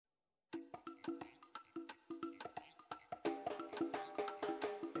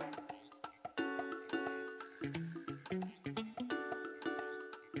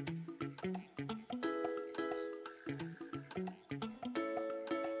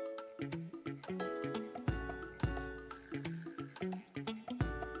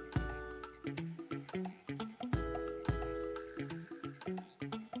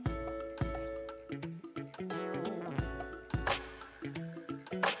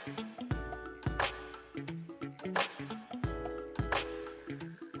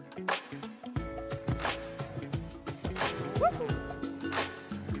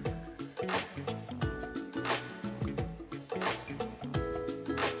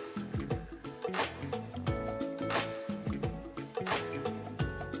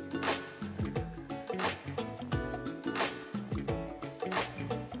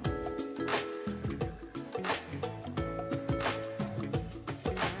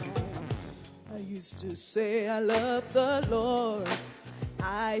Used to say I love the Lord.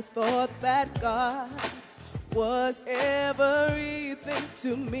 I thought that God was everything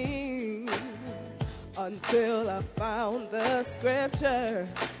to me until I found the scripture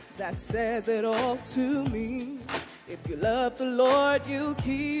that says it all to me. If you love the Lord, you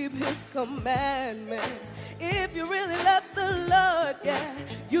keep his commandments. If you really love the Lord, yeah,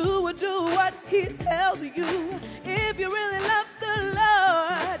 you will do what he tells you. If you really love the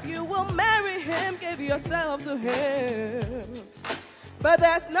Lord, you will marry him, give yourself to him. But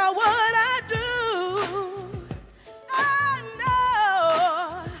that's not what I do. I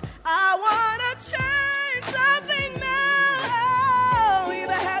know I want to change something now. He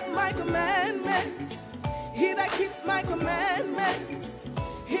that hath my commandments, he that keeps my commandments,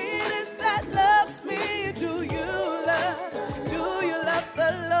 it is that loves me. Do you love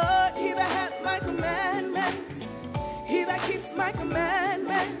the Lord? He that hath my commandments, he that keeps my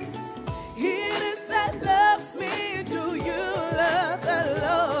commandments, it is that loves me. Do you love the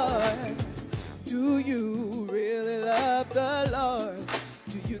Lord? Do you really love the Lord?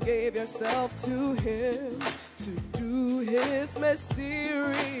 Do you give yourself to him to do his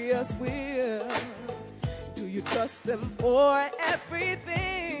mysterious will? Do you trust him for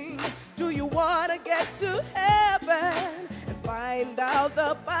everything? Do you want to get to heaven and find out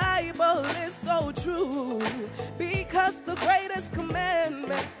the Bible is so true? Because the greatest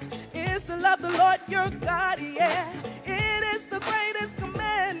commandment is to love the Lord your God, yeah. It is the greatest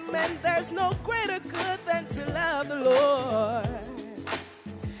commandment. There's no greater good than to love the Lord.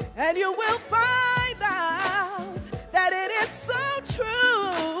 And you will find out that it is so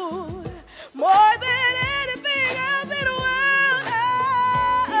true, more than anything else in the world.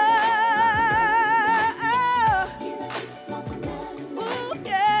 Ooh,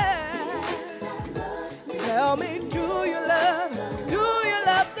 yeah. Tell me, do you love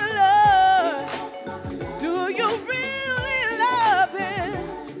the Lord? Do you really love him?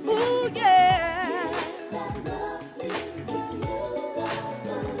 Ooh, yeah.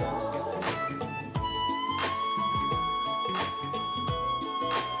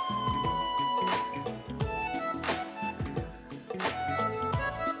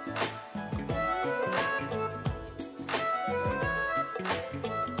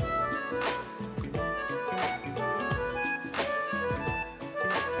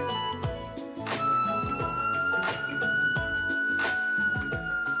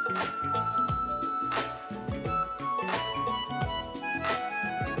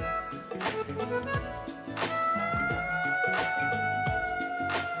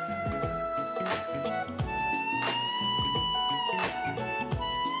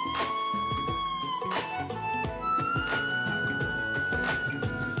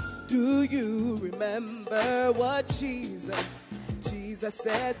 Do you remember what Jesus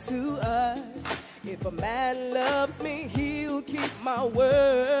said to us? If a man loves me, he'll keep my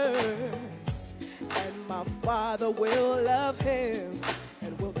words. And my Father will love him,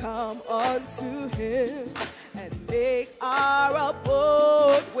 and will come unto him, and make our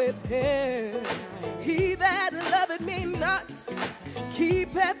abode with him. He that loveth me not,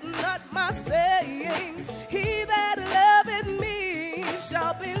 keepeth not my sayings. He that loveth me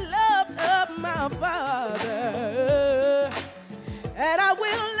shall be loved of my Father. And I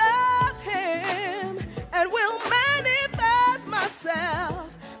will love him, and will manifest myself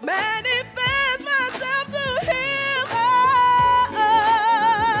to him.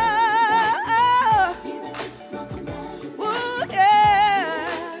 Oh,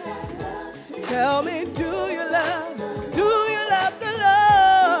 yeah. Tell me, do you love the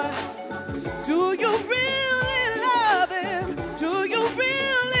Lord? Do you really love him? Do you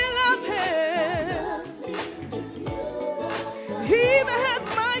really love him? He that hath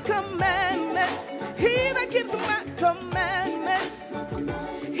my commandments.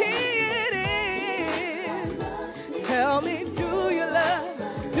 He it is. Tell me, do you love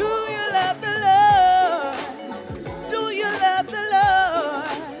the Lord? Do you love the Lord?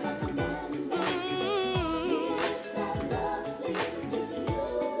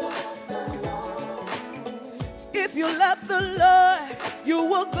 If you love the Lord, you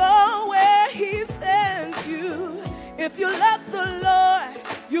will go where He sends you. If you love the Lord,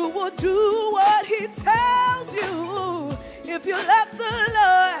 you will do what He tells you. If you love the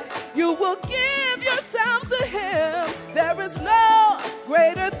Lord, you will give yourself to Him. There is no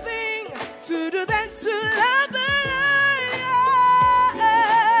greater thing to do than to love the Lord.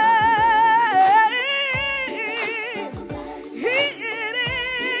 He it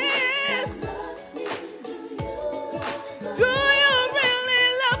is. Do you really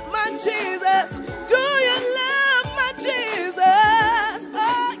love my Jesus? Do you love my Jesus? Oh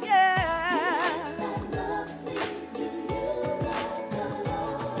yeah.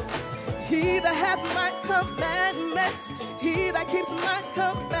 He that hath my commandments, he that keeps my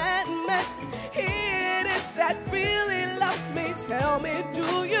commandments, he it is that really loves me. Tell me,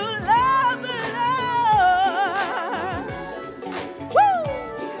 do you love the Lord? Woo!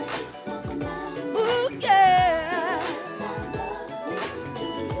 Ooh, yeah.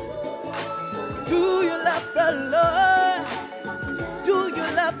 Do you love the Lord? Do you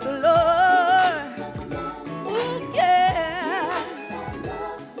love the Lord? Ooh, yeah.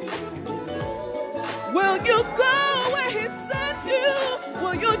 Will you go where He sends you?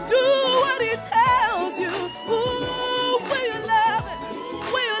 Will you do what He tells you? Ooh, will you love Him?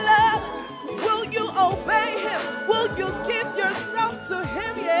 Will you love Him? Will you obey Him? Will you give yourself to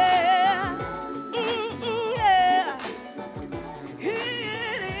Him? Yeah. Yeah.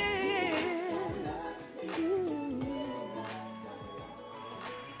 Here it is.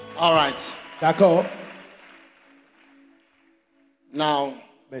 All right. D'accord. Now,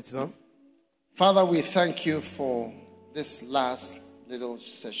 Maintenant, Father, we thank you for this last little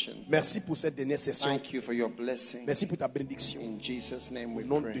session. merci pour cette dernière session. Thank you for your blessing. Merci pour ta bénédiction. In Jesus' name Au we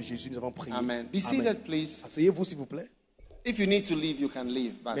nom de pray. Jésus, nous avons prié. Amen. Be seated, please. Asseyez-vous, s'il vous plaît. If you need to leave, you can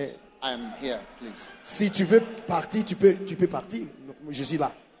leave, but Mais- I am here, please. Si tu veux partir, tu peux partir. Je suis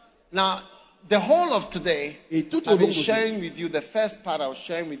là. Now, the whole of today, Et tout au I've long been de sharing with you, the first part I was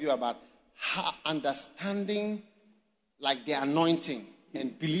sharing with you about how understanding like the anointing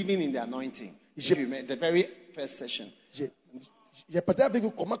and believing in the anointing. Je- If you remember, the very first session. J'ai parlé avec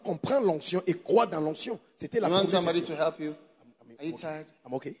vous comment comprendre l'onction et croire dans l'onction. C'était la You want première somebody session. to help you? Are you okay. tired?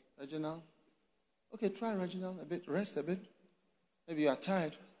 I'm okay. Reginald? Okay, try Reginald a bit. Rest a bit. Maybe you are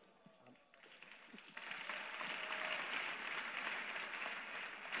tired.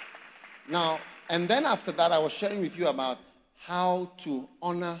 Now, and then after that, I was sharing with you about how to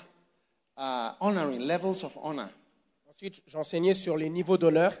honoring levels of honor. Ensuite, j'enseignais sur les niveaux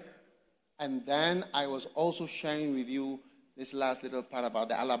d'honneur. And then I was also sharing with you this last little part about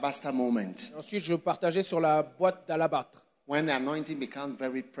the alabaster moment. Ensuite, je partageais sur la boîte d'alabâtre. When the anointing becomes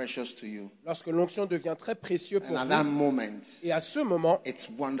very precious to you. Lorsque l'onction devient très précieux pour And at that vous. moment, Et à ce moment, it's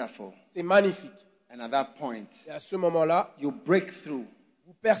wonderful. c'est magnifique. And at that point, Et à ce moment-là, you break through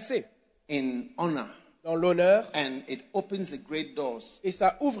vous percez in honor. dans l'honneur. And it opens the great doors Et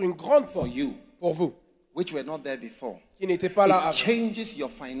ça ouvre une grande for porte you, pour vous, which were not there before. qui n'étaient pas là It avant. changes your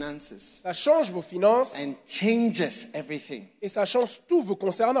finances Ça change vos finances and changes everything. et ça change tout vous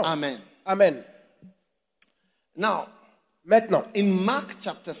concernant. Amen. Amen. Now, Maintenant, in Mark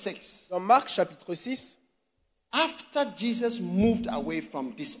chapter 6, dans Marc chapitre 6, after Jesus moved away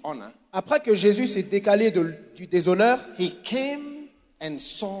from dishonor, après que Jésus s'est décalé du déshonneur, he came and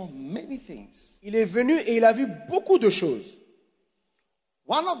saw many things. il est venu et il a vu beaucoup de choses.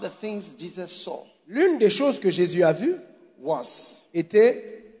 One of the things Jesus saw L'une des choses que Jésus a vues was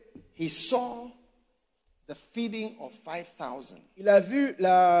était, he saw the feeding of 5,000. il a vu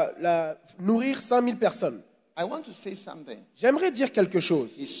nourrir 5000 personnes. I want to say something. J'aimerais dire quelque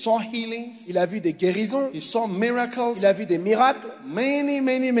chose. He saw healings. Il a vu des guérisons, He saw miracles. il a vu des miracles,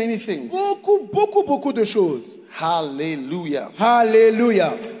 Many things. beaucoup de choses. Hallelujah.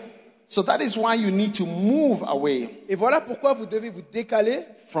 Alléluia. So that is why you need to move away Et voilà pourquoi vous devez vous décaler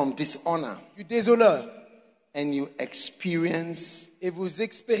from dishonor du déshonneur. and you experience Et vous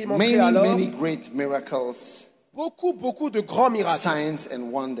expérimenterez alors many great miracles, beaucoup de grands miracles, signs and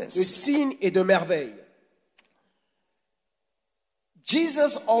de wonders. signes et de merveilles.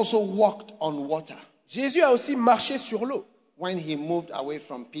 Jesus also walked on water Jésus a aussi marché sur l'eau when he moved away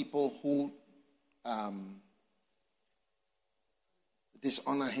from people who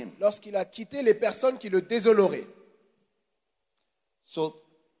dishonor him. lorsqu'il a quitté les personnes qui le déshonoraient. So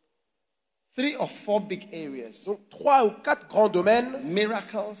 3 or 4 big areas. Donc 3 ou 4 grands domaines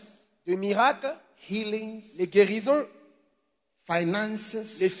Miracles, de miracles, healings, les guérisons, les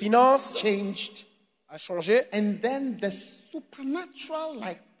finances finances changed. a changé. And then the supernatural,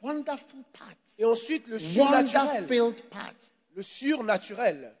 like wonderful part. Et ensuite le surnaturel. Wonder-filled part. Le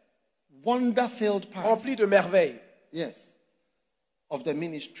surnaturel, Wonder-filled part. rempli de merveilles, Yes. Of the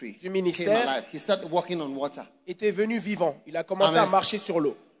ministry. Du Came ministère. alive. He started walking on water. était venu vivant. Il a commencé Amen. à marcher sur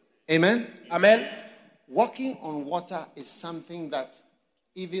l'eau. Amen. Amen. Walking on water is something that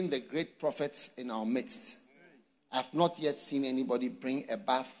even the great prophets in our midst, I've not yet seen anybody bring a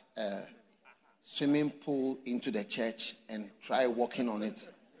bath, swimming pool into the church and try walking on it.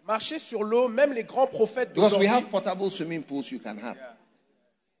 Marcher sur l'eau, même les grands prophètes Because we d'aujourd'hui, have portable swimming pools you can have.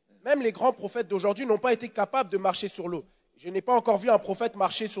 même les grands prophètes d'aujourd'hui n'ont pas été capables de marcher sur l'eau. Je n'ai pas encore vu un prophète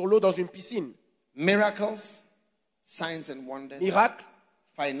marcher sur l'eau dans une piscine. Miracles, signs and wonders, Miracles,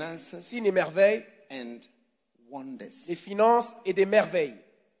 finances, signes et merveilles, and des wonders. finances et des merveilles.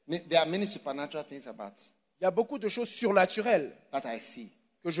 There are many supernatural things about Il y a beaucoup de choses surnaturelles that I see.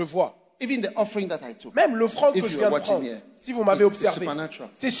 que je vois. Even the offering that I took. Même l'offrande If que je you viens are de watching prendre, here, si vous m'avez it's observé, supernatural.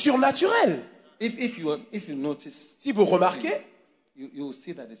 c'est surnaturel. If you notice, Si vous remarquez, you will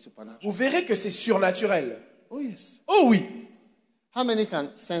see that it's supernatural. vous verrez que c'est surnaturel. Oh yes. Oh oui. How many can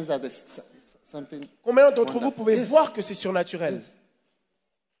sense that there's something? Combien d'entre vous wonderful? pouvez Yes. voir que c'est surnaturel? Yes.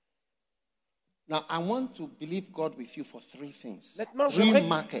 Now I want to believe God with you for 3 things. Maintenant, 3 j'aimerais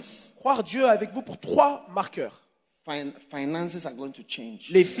markers. croire Dieu avec vous pour 3 marqueurs. Finances are going to change.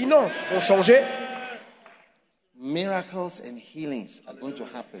 Les finances vont changer, Miracles and healings are going to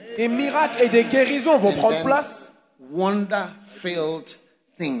happen. des miracles et des guérisons vont And prendre then place wonder-filled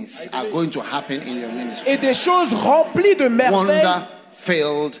things are going to happen in your ministry. et des choses remplies de merveilles,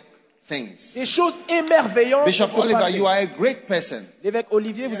 Wonder-filled things. des choses émerveillantes vont Bishop se Oliver, passer. you are a great person. L'évêque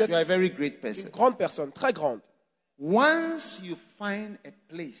Olivier, vous You are a êtes very great une person. grande personne, très grande. Once you find a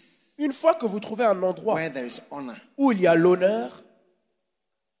place Une fois que vous trouvez un endroit where there is honor, où il y a l'honneur,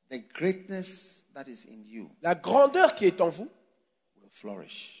 the greatness that is in you la grandeur qui est en vous will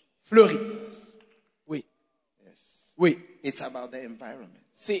flourish. fleurit. Oui, Yes. oui. It's about the environment.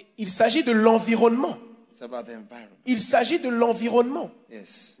 Il s'agit de l'environnement. It's about the environment. Il s'agit de l'environnement.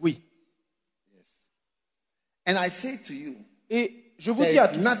 Yes. Oui. And I say to you, Et je vous there dis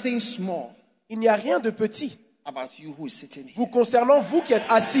à is tous, nothing small il n'y a rien de petit about you who is sitting here. vous concernant, vous qui êtes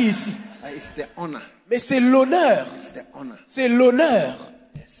assis ici. It's the honor. Mais c'est l'honneur. It's the honor. C'est l'honneur.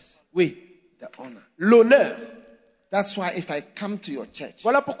 Yes. Oui, The honor. l'honneur. That's why if I come to your church,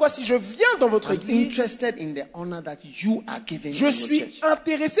 Voilà pourquoi si je viens dans votre I'm église, interested in the honor that you are giving je in your suis church.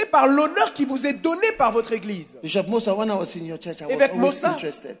 intéressé par l'honneur qui vous est donné par votre église. Bishop Mosa, when I was in your church, I was Évêque always Mosa,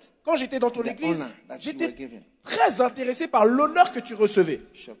 interested. quand j'étais dans ton The église, honor that you j'étais were given. très intéressé par l'honneur que tu recevais.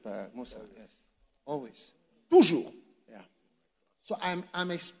 Bishop Mosa, yes. Always. Toujours. Yeah. So I'm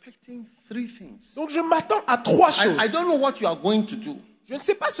expecting 3 things. Donc je m'attends à 3 choses. I don't know what you are going to do, Je ne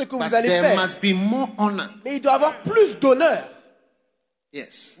sais pas ce que but vous allez there faire, must be more honor. mais il doit y avoir plus d'honneur.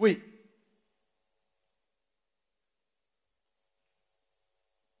 Yes. Oui.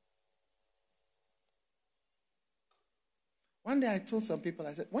 One day I told some people,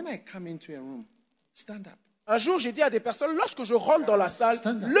 I said, when I come into a room, stand up. Un jour, j'ai dit à des personnes, lorsque je rentre dans la salle,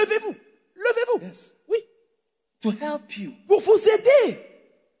 Stand up. levez-vous. Levez-vous. Yes. Oui. To help you. Pour vous aider.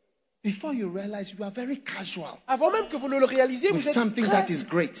 Before you realize you are very casual Avant même que vous ne le réalisiez, with vous êtes something très that is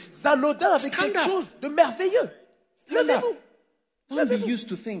great. anodin avec Stand quelque up. chose de merveilleux. Stand up. Levez-vous. Don't be Levez-vous. used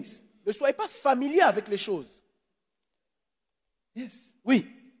to things. Ne soyez pas familier avec les choses. Yes. Oui.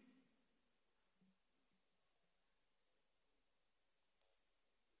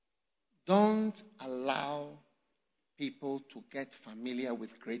 Don't allow people to get familiar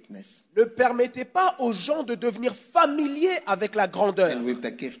with greatness Ne permettez pas aux gens de devenir familiers avec la grandeur and with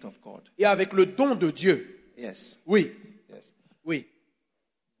the gift of God. et avec le don de Dieu. Yes. Oui. Yes. Oui.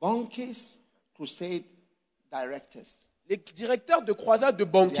 Bonke's crusade directors, Les directeurs de croisade de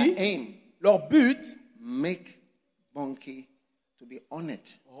their Banqui, aim, leur but, make Bonke to be honored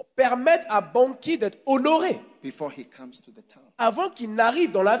permettre à Banqui d'être honoré before he comes to the town. avant qu'il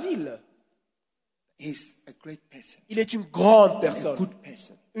n'arrive dans la ville. He's a great person, Il est une grande a personne, good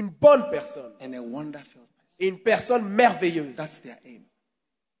person, une bonne personne and a wonderful person. et une personne merveilleuse. That's their aim.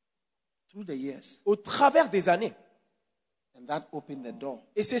 Through the years. Au travers des années. And that opened the door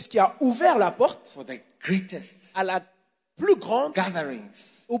Et c'est ce qui a ouvert la porte for the greatest à la plus grande,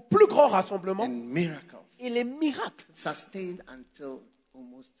 gatherings au plus grand rassemblement and miracles et les miracles, sustained until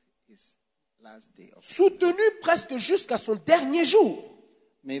almost his last day of soutenu presque jusqu'à son dernier jour.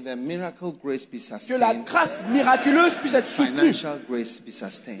 May the miracle grace be Que la sustained. grâce miraculeuse puisse être soutenue. Financial grace be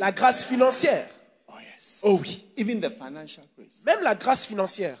sustained. La grâce financière. Oh yes. Oh oui. Even the financial grace. Même la grâce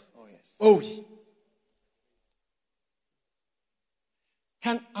financière. Oh yes. Oh oui.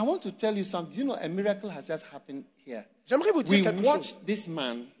 I want to tell you something. You know, a miracle has just happened here. J'aimerais vous dire We quelque chose. watched this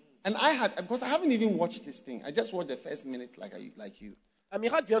man, and because I haven't even watched this thing. I just watched the first minute like you. Un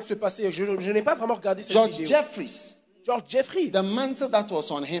miracle vient de se passer. Je n'ai pas vraiment regardé cette George vidéo. Jeffries, George Jeffries. the mantle that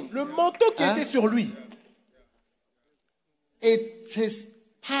was on him, Le manteau qui Hein? était sur lui it is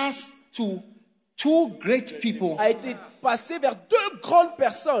passed to two great people a été passé vers deux grandes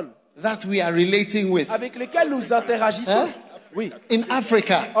personnes that we are relating with avec lesquelles nous interagissons. Hein? Oui. in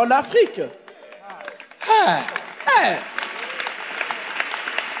Africa. En Afrique. Ah, Hey!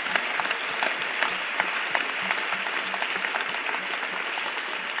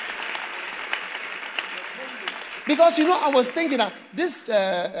 because you know, I was thinking that this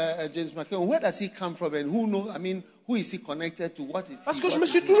James McKeown, where does he come from, and who knows? I mean, who is he connected to? What is Parce he? que je What me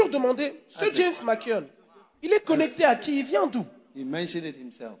is suis he? toujours demandé, ce James McKeown, il est connecté à qui? Il vient d'où? He mentioned it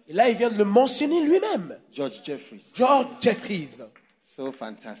himself. Et là, il vient de le mentionner lui-même. George Jeffries. George Jeffries. So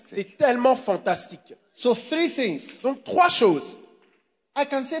fantastic. C'est tellement fantastique. So three things. Donc, trois choses. I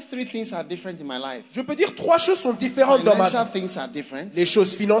can say three things are different in my life. Je peux dire trois choses sont différentes dans ma Financial vie. things are different. Les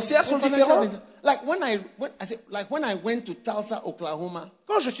choses financières sont Financial différentes. things- Like when I went to Tulsa, Oklahoma,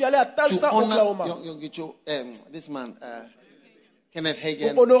 Quand je suis allé à to Tulsa, honor Oklahoma, this man, Kenneth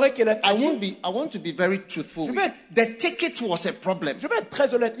Hagin. pour honorer Kenneth I Hagin, want to be very truthful. Je with vais- you. The ticket was a problem. je vais être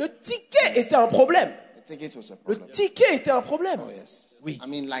très honnête, le ticket était un problème. The ticket was a Le problem. ticket était un problème. Oh yes. Oui. I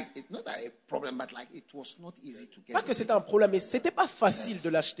mean, like it's not a problem, but like it was not easy to get. Pas que c'était un problème, mais c'était pas facile de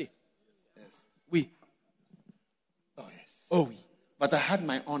l'acheter. Yes. Oui. Oh yes. Oh oui. But I had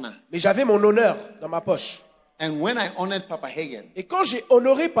my honor, Mais j'avais mon honneur dans ma poche. and when I honored Papa Hagin, Et quand j'ai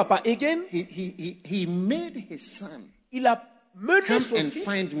honoré Papa Hagin, he made his son il a mené come son and fils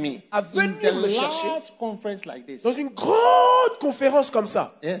find me à in venir me the chercher large conference like this. dans une grande conférence comme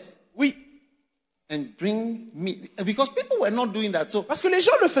ça. Yes. Oui. And bring me, because people were not doing that. So Parce que les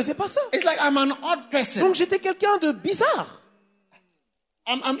gens ne faisaient pas ça. it's like I'm an odd person. Donc j'étais quelqu'un de bizarre.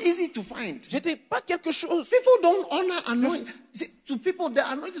 I'm easy to find. J'étais pas quelque chose. People don't honor anointing. See, to people, the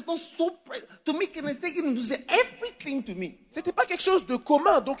anointing is not so. To me, can I take it to say everything to me? C'était pas quelque chose de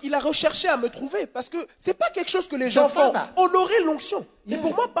commun. Donc il a recherché à me trouver. Parce que c'est pas quelque chose que les gens font. father. Honorer l'onction. Et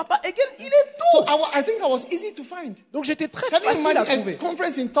pour moi, Papa Hagin, il est So tout. I think I was easy to find. Donc j'étais très Can you facile à imagine a trouver.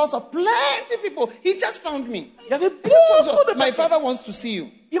 conference in Tulsa? Plenty of people. He just found me. Il y avait He just found beaucoup de me. My personnes. father wants to see you.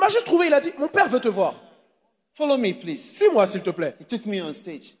 Il m'a juste trouvé. Il a dit, mon père veut te voir. Follow me, please. Suis-moi, s'il te plaît. He took me on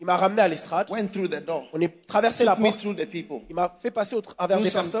stage. Il m'a ramené à l'estrade. Went through the door. On est traversé la Took me porte. through the people. Il m'a fait passer au travers Through des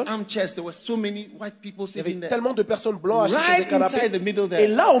some personnes. armchairs. There were so many white people Il y avait sitting there. tellement de personnes blanches assises sur Right des canapés. inside the middle there. Et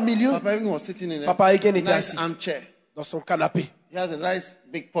là, au milieu, Papa Hagin was sitting in a Papa Hagin était nice assis. armchair. dans son canapé. He has a nice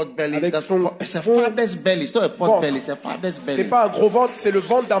big pot belly. Avec That's son it's a gros father's belly. It's not a pot ventre. belly. It's a father's C'est belly. pas un gros ventre, c'est le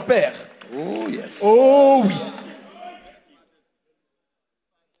ventre d'un père. Oh yes. Oh oui.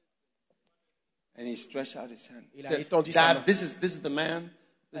 And he stretched out his hand. Il a Said, étendu sa main. Dad, this is the man.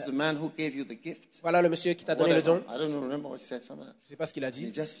 This is the man who gave you the gift. Voilà le monsieur qui t'a donné le Whatever. don. I don't know. Remember what he said. Something. Je sais pas ce qu'il a He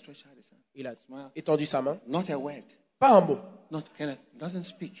dit. just stretched out his hand. Il a Smile. étendu sa main. Not a word. Pas un mot. Not Kenneth doesn't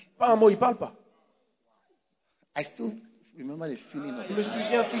speak. Pas un mot, il parle pas. I still remember the feeling of Je it. me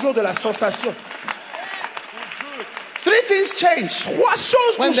souviens toujours de la sensation. Three things change Trois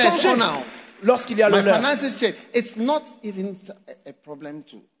choses when ont there's changé honor. lorsqu'il y a My l'honneur. finances change. It's not even a problem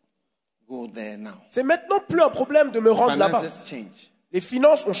to go there now. C'est maintenant plus un problème de me rendre là-bas. Finances change. Les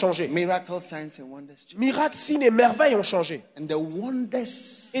finances ont changé. Miracle signs and wonders change. Miracles, signes et merveilles ont changé. And the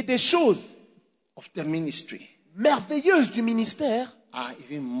wonders Et des choses of the ministry merveilleuses du ministère are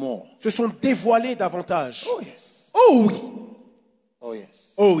even more. se sont dévoilées davantage. Oh yes. Oh oui. Oh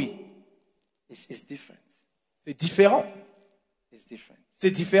yes. Oh oui. It's different. C'est différent. It's different.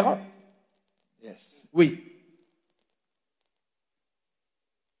 C'est différent. Yes. Oui.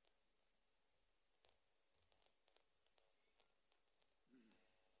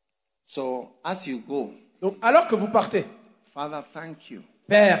 So as you go, Donc, alors que vous partez, Father, thank you.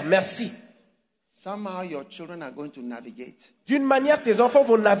 Père, merci. Somehow your children are going to navigate D'une manière, tes enfants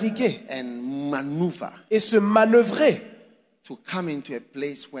vont naviguer and maneuver et se manœuvrer to come into a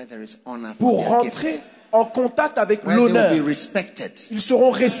place where there is honor pour for their rentrer gifts, en contact avec where they l'honneur. will be respected Ils seront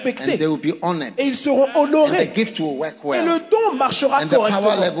and respectés they will be honored, et ils seront and the honorés. gift will work Et well, le don marchera and the power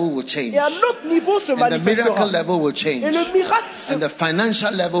correctement. level will change, Et un autre niveau se and the miracle manifestera. level will change, Et le miracle, and the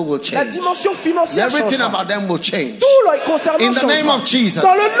financial level will la change. dimension financière Everything changera. about them will change. Tout leur concernant In the name changera. of Jesus.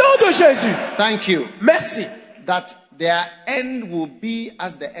 Dans le nom de Jésus. Thank you Merci. that their end will be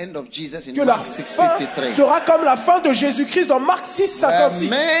as the end of Jesus in que la Mark fin 6:53. sera comme la fin de Jésus-Christ dans Marc 6, Where 56.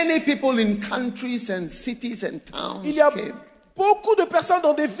 many people in countries and cities and towns Il y a came beaucoup de personnes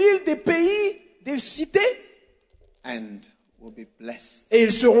dans des villes, des pays, des cités, and will be blessed et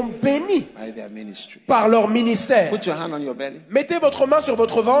ils seront bénis by their ministry. par leur ministère. Put your hand on your belly. Mettez votre main sur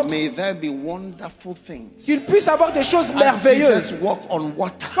votre ventre, May there be wonderful things. qu'ils puissent avoir des choses As merveilleuses. Jesus walked on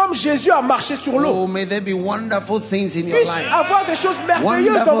water. Comme Jésus a marché sur l'eau, Oh, may there be wonderful things in your puisse life. avoir des choses merveilleuses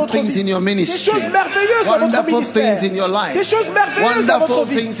dans Wonderful votre things vie. in your Des ministry. choses merveilleuses dans votre Wonderful ministère. things in your life. Des choses merveilleuses dans votre Wonderful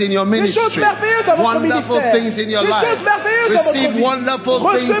vie. things in your Des choses ministry. merveilleuses dans votre Wonderful ministère. things in your Des life. choses merveilleuses dans votre Receive vie. wonderful things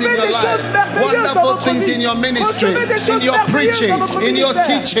in Recevez your des choses life. merveilleuses dans Wonderful votre things vie. in your ministry, Recevez des choses in your merveilleuses preaching, dans votre in your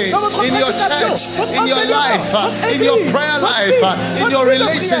ministère, teaching, dans votre in your prédication, church, votre in your enseignement, life, votre in your église, prayer votre life, vie, in votre your vie de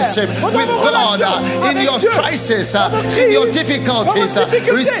relationship prière, with vos God, relations in avec your Dieu, crisis, dans vos in crises, your dans difficulties. vos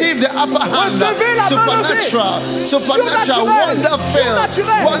difficultés. Receive the upper hand. Recevez la main levée. Supernatural, Surnaturel,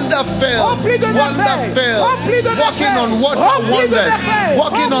 wonderful, rempli de merveilles, rempli de walking on merveilles, water rempli de wonders, merveilles,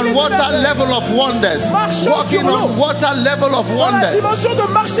 walking rempli on de water merveilles. level of wonders, Marchons walking sur l'eau. on water level of dans la wonders dimension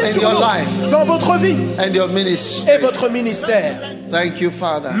de marcher in sur your l'eau life. dans votre vie and your ministry. et votre ministère. Thank you,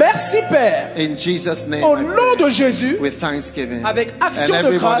 Father. Merci Père. In Jesus' name, Au I nom pray. de Jésus, With thanksgiving. avec And action de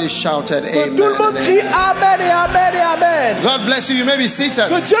everybody grâce, shouted que amen. tout le monde and crie amen. Amen et Amen et Amen. God bless you. You may be seated.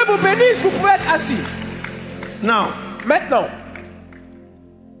 Que Dieu vous bénisse, vous pouvez être assis. Now, Maintenant,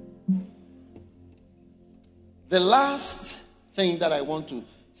 the last thing that I want to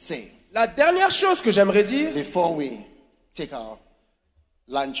say la dernière chose que j'aimerais dire, before we take our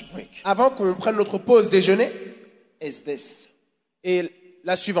lunch break avant qu'on prenne notre pause déjeuner, is this. est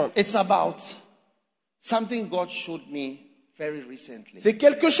la suivante. It's about something God showed me very recently. C'est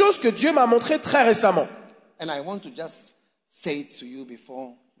quelque chose que Dieu m'a montré très récemment. And I want to just say it to you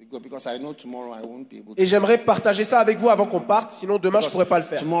before we go because I know tomorrow I won't be able to. Et j'aimerais partager ça avec vous avant qu'on parte, sinon demain je ne pourrais pas le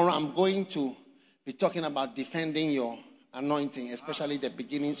faire. Tomorrow I'm going to be talking about defending your anointing, especially the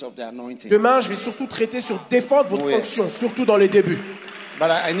beginnings of the anointing. Demain, je vais surtout traiter sur défendre votre Oh, yes. onction, surtout dans les débuts. But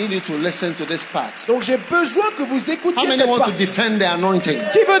I need you to listen to this part. Donc j'ai besoin que vous How écoutiez many cette want to partie. defend the anointing?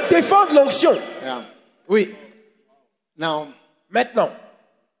 Qui veut défendre l'onction? Yeah. Oui. Now, Maintenant,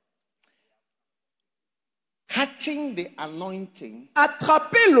 catching the anointing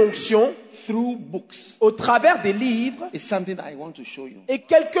attraper l'onction through books au travers des livres is something that I want to show you. est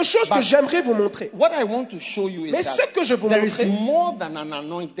quelque chose que But- j'aimerais vous montrer. What I want to show you is Mais that ce que je vous there is montrer- more than an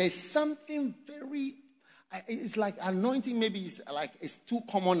anointing. There's something very. It's like anointing. Maybe it's too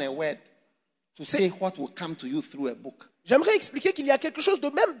common a word to say what will come to you through a book. J'aimerais expliquer qu'il y a quelque chose de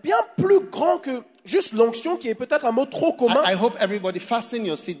même bien plus grand que juste l'onction, qui est peut-être un mot trop commun, I hope everybody fasten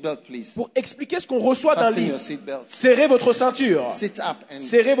your seatbelt, please. pour expliquer ce qu'on reçoit d'un Fasten livre. your seatbelt. Serrez votre ceinture. Sit up and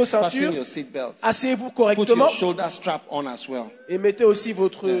Serrez vos fasten ceintures. your seatbelt. Asseyez-vous Put correctement your shoulder strap on as well. et mettez aussi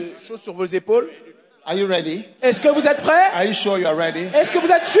votre Yes. chose sur vos épaules. Are you ready? Est-ce que vous êtes prêts? Are you sure you are ready? Est-ce que vous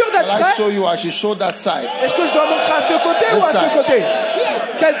êtes sûr d'être Shall I prêts? show you? I should show that side. Est-ce que je dois montrer à ce côté ou à This ce side. côté?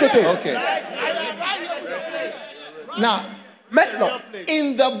 Quel côté? Okay. Now, Maintenant,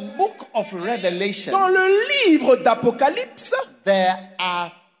 in the book of Revelation, dans le livre d'Apocalypse, there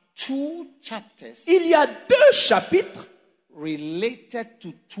are two chapters il y a 2 chapitres related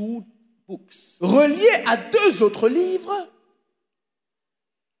to two books. reliés à 2 autres livres.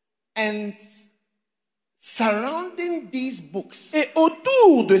 And surrounding these books Et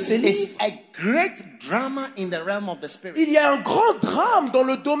autour de ces livres, is a great drama in the realm of the spirit. il y a un grand drame dans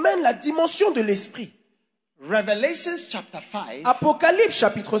le domaine, la dimension de l'esprit. Revelation chapter 5 Apocalypse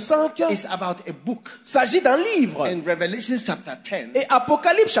chapitre 5 is about a book. s'agit d'un livre. And Revelation chapter 10 Et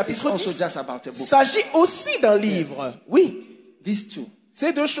Apocalypse is chapitre also 10 just about a book. s'agit aussi d'un livre. Oui, These two.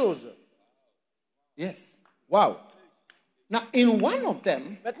 ces 2 choses. Yes. Waouh. Now, in one of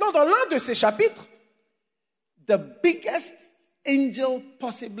them, Maintenant, dans l'un de ces chapitres, the biggest angel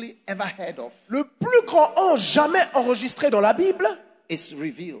possibly ever heard of le plus grand ange jamais enregistré dans la Bible is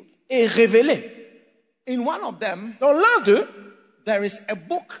revealed. est révélé. In one of them, Dans l'un d'eux, there is a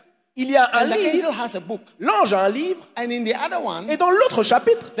book, il y a un and the angel livre, has a book. l'ange a un livre, And in the other one, et dans l'autre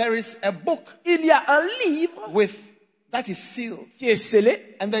chapitre, there is a book il y a un livre that is sealed. qui est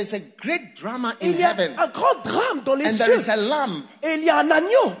scellé. And there is a great drama in Il y a heaven. un grand drame dans les And there is cieux. a lamb Et il y a un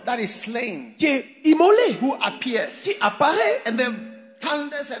agneau that is slain qui est immolé, who appears. qui apparaît. And then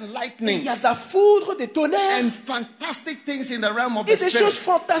thunders and Et il lightnings y a de la foudre, des tonnerres and fantastic things in the realm of et the des choses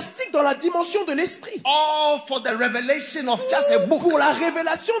spirit. fantastiques dans la dimension de l'esprit. All for the revelation of just a book. Pour la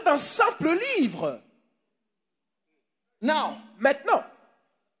révélation d'un simple livre. Now, Maintenant,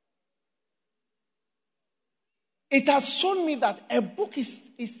 it has shown me that a book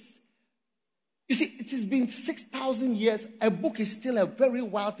is You see, it has been 6,000 years. A book is still a very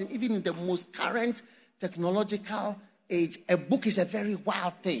wild thing, even in the most current technological age. A book is a very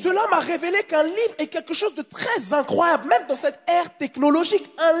wild thing. Cela m'a révélé qu'un livre est quelque chose de très incroyable, même dans cette ère technologique.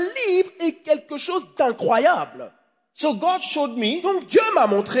 Un livre est quelque chose d'incroyable. So God showed me. Donc Dieu m'a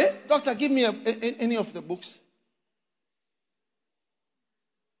montré. Doctor, give me any of the books.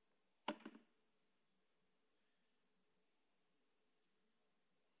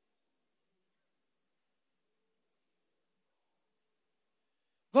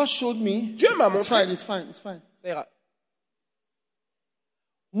 God showed me. Dieu m'a It's montré. fine, it's fine, it's fine. Ça ira.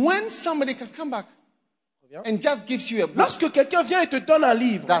 When somebody can come back and just gives you a book, Lorsque quelqu'un vient et te donne un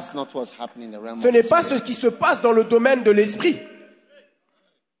livre, that's not what's happening in the realm ce of n'est the pas ce spirit. qui se passe dans le domaine de l'esprit.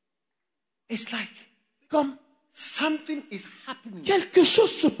 It's like Comme something is happening quelque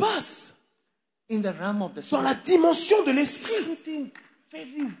chose se passe in the realm of the dans la spirit. dimension de l'esprit. Something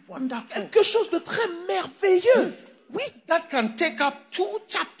very wonderful. Quelque chose de très merveilleux. Oui, That can take up 2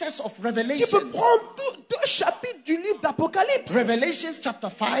 chapters of qui peut Revelation. prendre deux chapitres du livre d'Apocalypse. Revelations chapter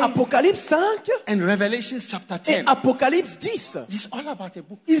 5 Apocalypse 5 and Revelations chapter et 10. Apocalypse 10. It's all about a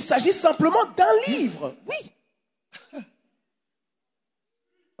book. Il s'agit simplement d'un livre. Oui.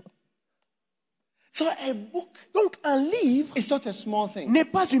 So a book Donc un livre is not a small thing. n'est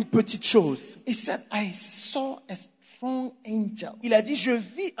pas une petite chose. He said, I saw a strong angel Il a dit, je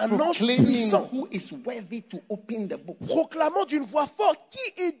vis un ange proclaiming puissant, who is worthy to open the book. proclamant d'une voix forte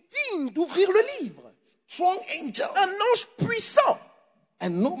qui est digne d'ouvrir le livre. Strong angel. Un ange puissant And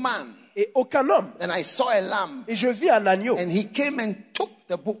no man. et aucun homme. Then I saw a lamb. Et je vis un agneau. And he came and took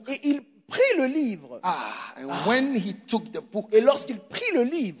the book. Et il prit le livre. And when he took the book, Et lorsqu'il prit le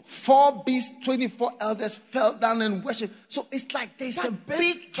livre, 4 beasts, 24 elders fell down and worshipped. So it's like there's a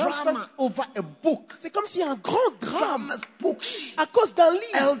big drama over a book. c'est comme s'il y a un grand drame Dramas, books, à cause d'un livre.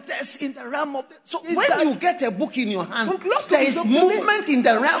 elders in the realm of the... So Exact. when you get a book in your hand, Donc, lorsque there vous is obtenez- movement in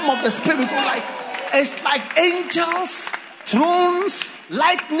the realm of the spirit. It's like angels, thrones,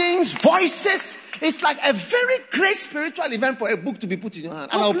 lightnings, voices. It's like a very great spiritual event for a book to be put in your hand.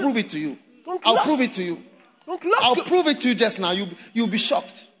 And I'll prove it to you. Donc, I'll lorsque- prove it to you. Donc I'll lorsque, prove it to you just now. You'll be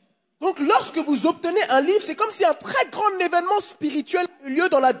shocked. donc lorsque vous obtenez un livre, c'est comme si un très grand événement spirituel a eu lieu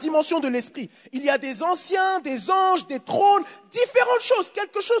dans la dimension de l'esprit. Il y a des anciens, des anges, des trônes, différentes choses.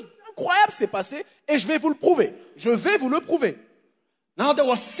 Quelque chose d'incroyable s'est passé et je vais vous le prouver. Je vais vous le prouver. Now there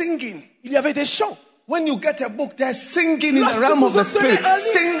was singing. Il y avait des chants. When you get a book, there's singing in the Lorsque realm of vous the spirit. obtenez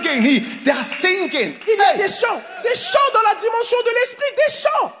un livre- Singing. They are singing. Il y a Hey, des chants dans la dimension de l'esprit, des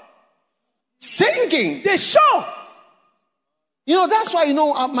chants, singing. des chants. You know, that's why,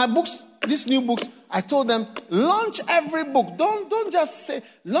 my books, these new books, I told them, launch every book. Don't just say,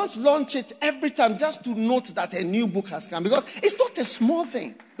 launch it every time just to note that a new book has come. Because it's not a small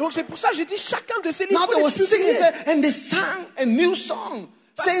thing. Donc c'est pour ça que j'ai dit chacun de ces livres. Now faut they les were singing publier. and they sang a new song.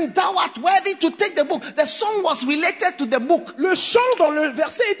 Saying, thou art worthy to take the book. The song was related to the book. Le chant dans le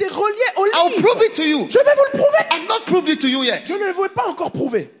verset était relié au I'll livre. prove it to you. Je vais vous le prouver. I've not proved it to you yet. Je ne vous ai pas encore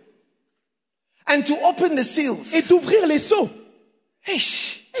prouvé. And to open the seals. Et d'ouvrir les seaux.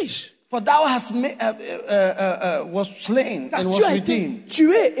 Eish. Eish. For thou hast was slain Car and tu was as été redeemed.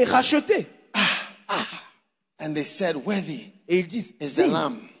 tué et racheté. And they said, worthy Et ils disent, is the digne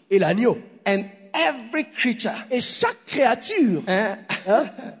lamb. est l'agneau. And every creature Et chaque créature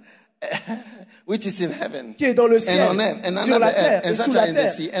which is in heaven qui est dans le and ciel, on earth and sur under la the terre earth et and sous such la are in the terre,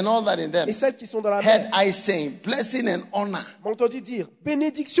 sea and all that in them et celles qui sont dans la heard mer, I saying, blessing and honor m'ont entendu dire,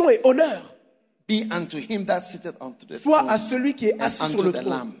 bénédiction et honneur be unto him that sitteth unto the soit throne, à celui qui est and assis unto sur le the trône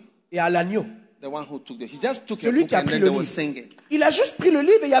lamb, et à l'agneau. the one who took he just took a Celui book qui a and pris then le they were livre. singing. Il a juste pris le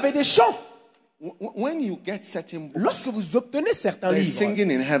livre et il y avait des chants. When you get certain books, Lorsque vous obtenez certains there's livres,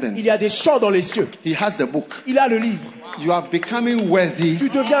 singing in heaven. il y a des chants dans les cieux. He has the book. Il a le livre. You are becoming worthy Tu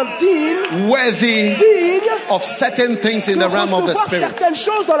deviens digne of certain things in de the realm of the recevoir spirit. certaines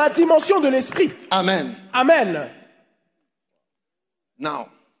choses dans la dimension de l'esprit. Amen. Amen. Now,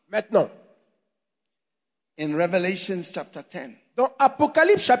 Maintenant, in Revelation chapter 10, dans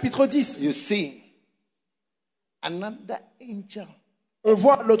Apocalypse chapitre 10, you see another angel on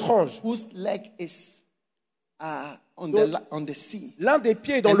voit l'autre ange. whose leg is on the sea, L'un des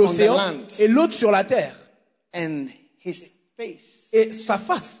pieds dans And l'océan on the land. et l'autre sur la terre. and his face Et sa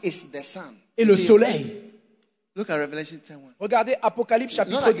face is the sun. est You le see, soleil. Look at Revelation 10:1. Regardez Apocalypse Not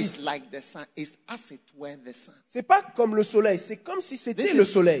chapitre like it's 10. like the sun, it's as it were the sun. C'est pas comme le soleil, c'est comme si c'était This le is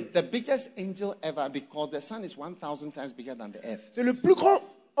soleil. the biggest angel ever because the sun is 1,000 times bigger than the earth. C'est le plus grand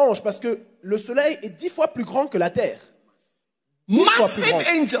ange parce que le soleil est 10 fois plus grand que la terre. Massive plus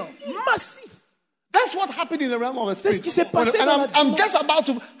grand. angel. Massif. That's That's what happened in the realm of the C'est ce spirit. qui s'est passé And dans la I'm just about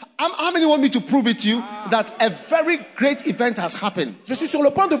to. How many want me to prove it to you that a very great event has happened? Je suis sur le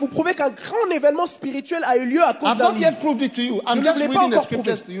point de vous prouver qu'un grand événement spirituel a eu lieu à cause I've d'un not yet livre. proved it to you. Je I'm ne just vous l'ai pas reading the encore prouvé.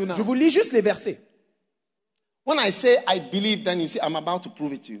 scriptures to you now. Je vous lis juste les versets. When I say I believe, then you see I'm about to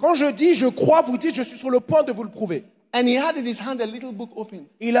prove it to you. Quand je dis je crois, vous dites je suis sur le point de vous le prouver. And he had in his hand a little book open.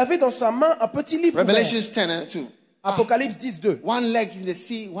 Il avait dans sa main un petit livre ouvert. Revelation 10:2. Apocalypse 10:2. One leg in the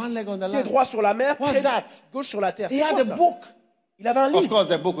sea, one leg on the Pied land. droit sur la mer, What's pied that? gauche sur la terre. He C'est had quoi a ça? book. Il avait un Of livre. course,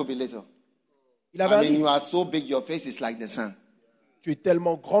 the book will be little. Il avait un I mean, livre. you are so big, your face is like the sun. Tu es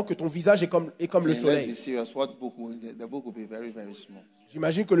tellement grand que ton visage est comme le And let's be soleil. serious. What book will the book will be very, very small.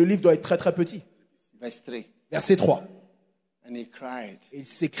 J'imagine que le livre doit être très très petit. Verse 3. Verset 3. And he cried. Et il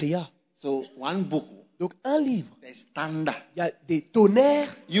s'écria. So one book, Donc un livre. there's thunder. Il y a des tonnerres.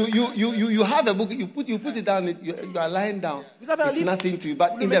 You have a book, you put it down, you are lying down. Vous avez un It's livre. nothing to you. But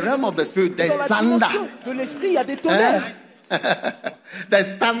Vous le in the mettez realm of the spirit, there's dans la thunder. dimension de l'esprit, il y a des tonnerres.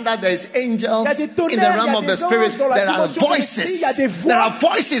 There's thunder, there's angels. Il y a des tonnerres, In the il y realm a of des the spirit, anges dans la there are dimension de l'esprit, voices. il y a des voix. There are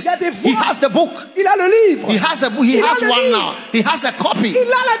voices. Il y a des He voix. has the book. Il a le livre. He has Il a le one livre. now. He has a copy. Il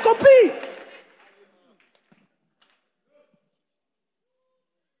a la copie.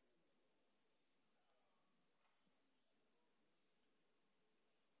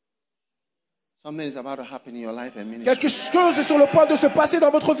 Something is about to happen in your life and ministry. Quelque chose est sur le point de se passer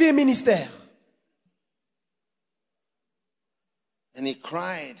dans votre vie et ministère. And he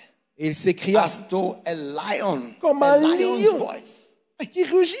cried Et il s'écria as though a lion. comme a un lion's lion voice. qui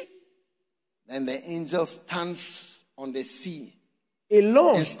rugit. Then the angel stands on the sea Et and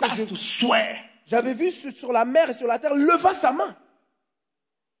l'ange, que starts to swear. j'avais vu sur la mer et sur la terre, leva sa main.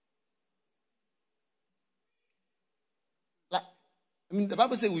 Like, I mean, the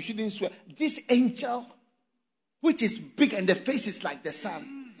Bible says we shouldn't swear. This angel, which is big and the face is like the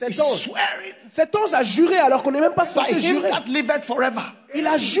sun, Cet is ange. swearing Cet ange a juré alors qu'on n'est même pas by censé him jurer. that liveth forever. Il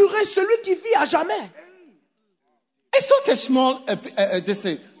a juré celui qui vit à jamais. It's not a small this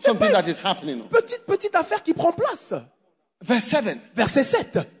thing, something that is happening. Petite affaire qui prend place. Verse 7. Verset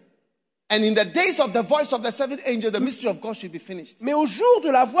 7. And in the days of the voice of the seventh angel, the mystery of God should be finished. Mais au jour de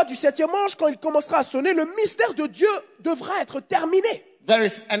la voix du septième ange, quand il commencera à sonner, le mystère de Dieu devra être terminé. There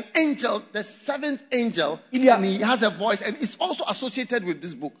is an angel, the seventh angel, Il y a- and he has a voice, and it's also associated with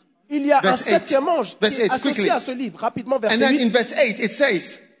this book. Il y a un Verse 8. septième ange qui Verse est 8, associé quickly. à ce livre. Rapidement, And verset then in 8. verse 8, it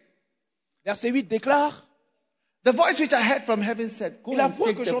says, Verset 8 déclare, the voice which I heard from heaven said, go et la and voix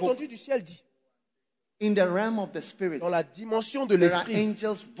take que the j'ai book. entendue du ciel dit, In the realm of the spirit, dans la dimension de there are l'esprit,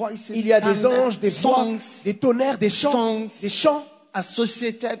 angels, voices, il y a des thunders, anges, des voix, songs des tonnerres, des chants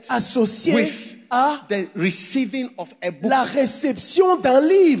associated associés with à the receiving of a book. la réception d'un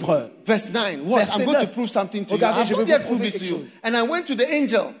livre. Verse 9. What? Verset I'm going to 9. prove something to Regardez, you. je I've vais not vous yet prouver proved it to quelque you. chose. And I went to the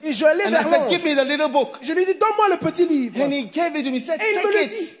angel. Et je allais And I vers said, l'ange. give me the little book. Je lui ai dit, donne-moi le petit livre. And he gave it to me. He said, Et il take me le it.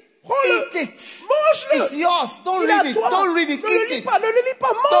 dit. Prends-le. Eat it. Mange-le. It's yours. Don't Il est à read it. toi. Don't read it. Ne le Eat lis it. pas, ne le lis pas,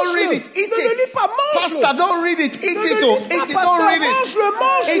 Don't mange-le. read it. Eat Ne le lis it. pas, mange-le. Pastor, don't read it. Eat Ne it. le Oh, lis pas, eat it. pasteur, Don't read it. mange-le,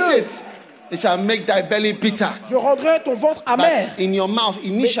 mange-le. Eat it. It shall make thy belly bitter. Je rendrai ton ventre amer. But in your mouth,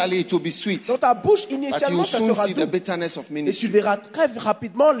 initially it will be sweet. Dans ta bouche, But you initialement, will ça soon sera see the doux. bitterness of Et tu ministry. verras très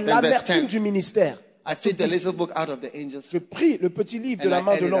rapidement verse l'amertume 10. du ministère. I took the little book out of the angel's Je pris le petit livre de and la I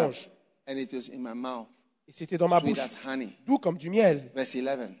main ate de it up. l'ange. And it was in my mouth, Et c'était dans ma sweet bouche, as honey. doux comme du miel. Verse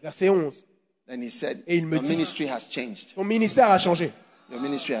 11. Verset 11. Then he said, Et il me your dit- ministry has changed. Ton ministère a changé. Your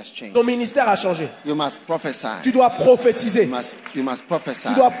ministry has changed. Ton ministère a changé. You must prophesy. Tu dois prophétiser. You must prophesy.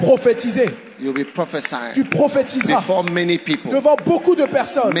 Tu dois prophétiser. You'll be prophesying Tu prophétiseras before many people, devant beaucoup de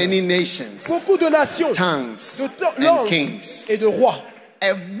personnes, many nations, beaucoup de nations, tongues, de and langues kings. et de rois.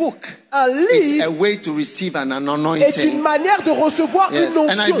 A book Un is livre a way to receive an est une anointing. manière de recevoir Yes. une And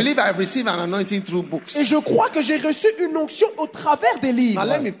I onction. believe I've received an anointing through books. Et je crois que j'ai reçu une onction au travers des livres. Now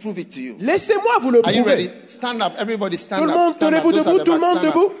let me prove it to you. Laissez-moi vous le Are you ready? prouver. Stand up. Everybody stand Tout le up. monde, Stand up. tenez-vous Those at debout, the tout le back, monde stand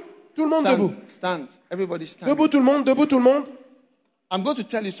up. debout. Tout le monde debout. Stand. Everybody stand. Debout tout le monde, debout tout le monde. I'm going to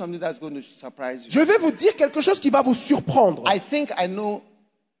tell you something that's going to surprise you. Je vais vous dire quelque chose qui va vous surprendre. I think I know.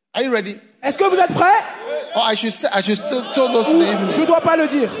 Are you ready? Est-ce que vous êtes prêts? Or I should still tell those in the evening. Je ne dois pas le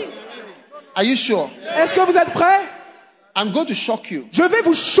dire. Are you sure? Est-ce que vous êtes prêts? I'm going to shock you. Je vais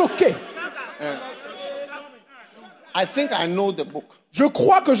vous choquer. I think I know the book. Je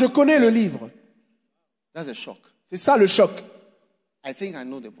crois que je connais le livre. That's a shock. C'est ça le choc. I think I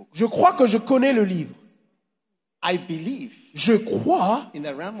know the book. Je crois que je connais le livre. I believe Je crois in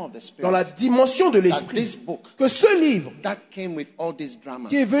the realm of the spirit dans la dimension de that l'esprit this book que ce livre that came with all this drama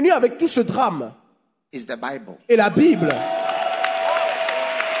qui est venu avec tout ce drame is the Bible. est la Bible.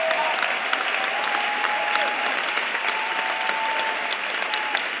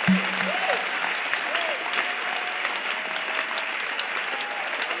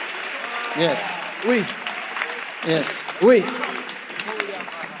 Yes. Oui, Yes. oui,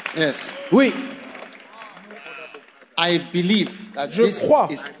 Yes. oui. I believe that Je this crois.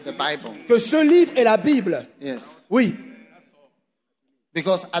 is the Bible. Que ce livre est la Bible. Yes. Oui.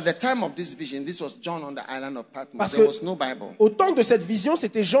 Because at the time of this vision, this was John on the island of Patmos. Parce There que was no Bible. au temps de cette vision,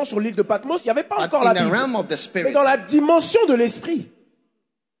 c'était Jean sur l'île de Patmos. Il n'y avait pas But encore in la the Bible. realm of the Mais spirit, dans la dimension de l'esprit,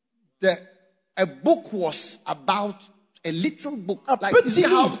 a book was about a little book. Un Like, you petit see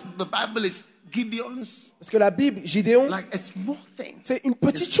how livre. the Bible is Gideon's, parce que la Bible, Gideon, like a small thing. c'est une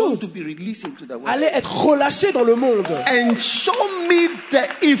petite It's going chose, to be released into the world. allait être relâchée dans le monde. And show me the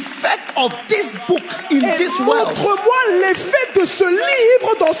effect of this book in Et this world. montre-moi l'effet de ce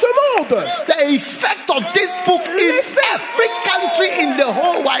livre dans ce monde. The effect of this book in L'effet. every country in the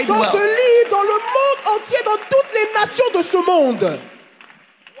whole wide Dans ce world. livre, dans le monde entier, dans toutes les nations de ce monde.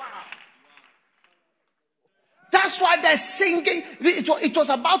 That's why they're singing. It was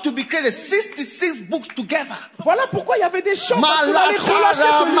about to be created 66 books together. Voilà pourquoi il y avait des chants. Parce qu'on allait relâcher Malakara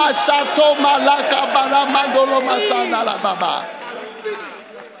ce livre. mashato malaka baramandolo masana la baba.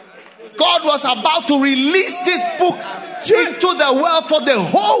 God was about to release this book into the world for the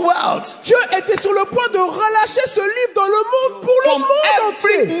whole world. Dieu était sur le point de relâcher ce livre dans le monde pour le From monde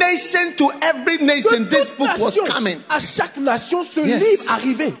every entier. nation to every nation, De this toute book was nation, coming. à chaque nation, ce Yes. livre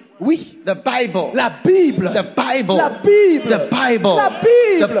arrivait. Oui. The Bible. La Bible. The Bible. La Bible. The Bible. La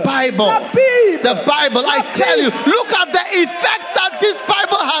Bible. The Bible. La Bible. The Bible. La I tell you, Bible. look at the effect that this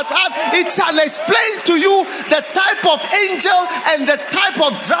Bible has had. It shall explain to you the type of angel and the type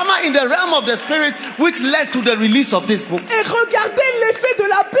of drama in the realm of the spirit which led to the release of this book. Et regardez l'effet de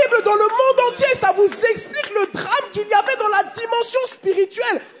la Bible dans le monde entier. Ça vous explique le drame qu'il y avait dans la dimension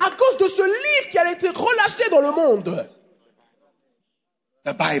spirituelle à cause de ce livre qui allait être relâché dans le monde.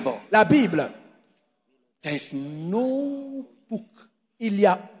 The Bible. La Bible. There is no book Il n'y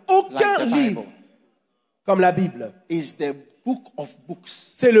a aucun like the livre Bible. comme la Bible. It's the book of books.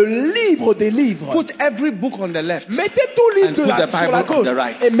 C'est le livre des livres. Put every book on the left Mettez tout livre and de put la, the sur Bible la on gauche the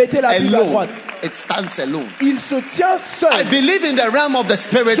right. et mettez la Bible à droite. Alone, it stands alone. Il se tient seul. I believe in the realm of the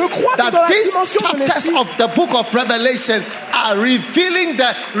spirit Je crois que dans that la these dimension de chapters l'esprit, of the book of Revelation are revealing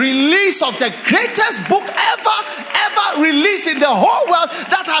the release of the greatest book ever released in the whole world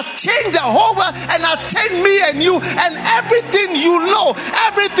that has changed the whole world and has changed me and you and everything you know,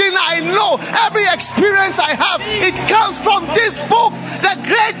 everything I know, every experience I have, it comes from this book, the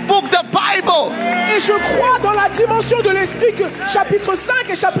great book, the Bible. Et je crois dans la dimension de l'esprit que chapitre 5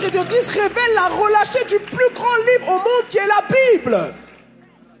 et chapitre 10 révèlent la relâchée du plus grand livre au monde qui est la Bible.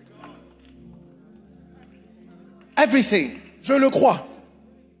 Everything. Je le crois.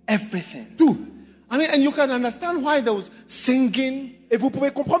 Everything. Tout. I mean, and you can understand why there was singing. Et vous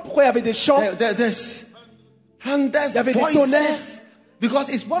pouvez comprendre pourquoi il y avait des chants. There's thunders, Il y avait des tonnerres. voices. Because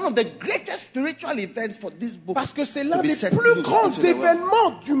it's one of the greatest spiritual events for this book. Parce que c'est to l'un be des set plus loose grands into the world.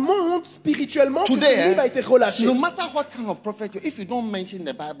 événements du monde spirituellement que Today, ce livre a été relâché. no matter what kind of prophet you, if you don't mention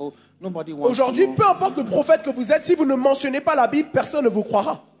the Bible, nobody wants Aujourd'hui, to know. peu importe le prophète que vous êtes, si vous ne mentionnez pas la Bible, personne ne vous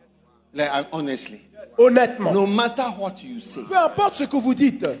croira. Like, honestly, Honnêtement. no matter what you say, Peu importe ce que vous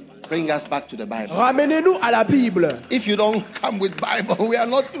dites, bring us back to the Bible. ramenez-nous à la Bible. If you don't come with Bible, we are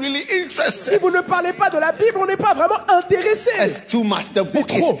not really Si interested. vous ne parlez pas de la Bible, on n'est pas vraiment intéressé. It's too much. The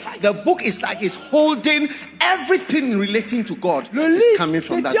book is like it's holding everything relating to God. Le It's coming livre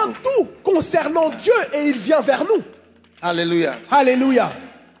from that détient book. tout concernant Dieu et il vient vers nous. Hallelujah. Alléluia.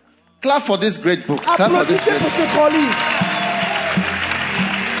 Clap for this great book. Clap for this Applaudissez great pour book. ce grand livre.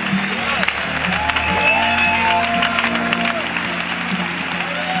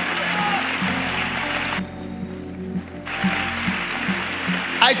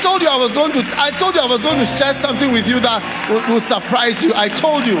 I told you I was going to share something with you that will surprise you. I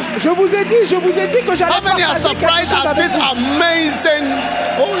told you. Je vous ai dit que j'allais How many are partager quelque surprised chose at avec this vous. amazing?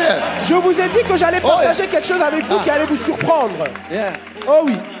 Oh yes. Je vous ai dit que j'allais partager yes. quelque chose avec vous qui allait vous surprendre. Yeah. Oh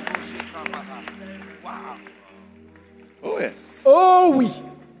oui. Oh yes. Oh oui.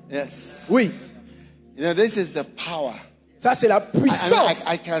 Yes. Oui. You know, this is the power. Ça, c'est la puissance.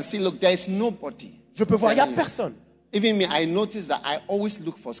 I can see, look, there is nobody. Je peux voir, il n'y a telling you. personne. Even me, I notice that I always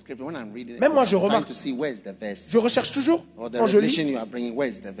look for scripture when I'm reading it. Même moi, je I'm trying remarque. to see where is the verse. Je recherche toujours, Or the quand je revelation lis, you are bringing, where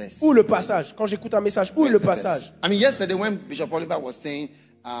is the verse? où le passage. Quand j'écoute un message, où est Where le is the verse? passage. I mean, yesterday when Bishop Oliver was saying,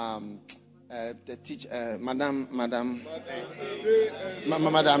 the teacher, Madame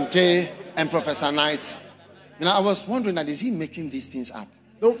K and Professor Knight, you know, I was wondering that is he making these things up?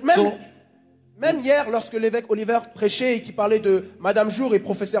 Donc même hier, lorsque l'évêque Oliver prêchait et qu'il parlait de Madame Jour et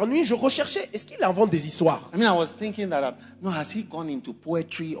Professeur Nuit, je recherchais, est-ce qu'il invente des histoires? I mean, I was thinking that, no, has he gone into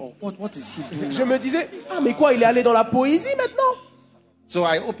poetry or what is he doing? Je me disais, ah mais quoi, il est allé dans la poésie maintenant? So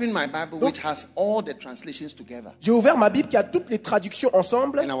I opened my Bible, which has all the translations together. J'ai ouvert ma Bible qui a toutes les traductions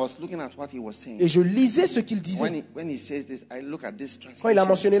ensemble And I was looking at what he was saying. et je lisais ce qu'il disait. When he says this, I look at this Quand il a translation.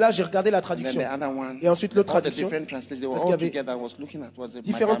 mentionné là, j'ai regardé la And then traduction. the other one. Et ensuite l'autre All the traduction. different translations, they were Parce qu'il y all avait together. I was looking at what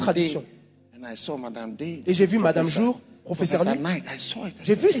différentes Madame Day. traductions. And I saw Madame Day. Et j'ai vu Madame Professor- Jour, professeur Professor Lee. Knight. I saw it. I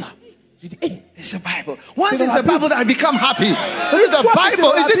J'ai said, vu hey, ça. J'ai dit, hey, it's the Bible. Once C'est it's dans la the Bible that I become happy. Is it the fois que c'est Bible?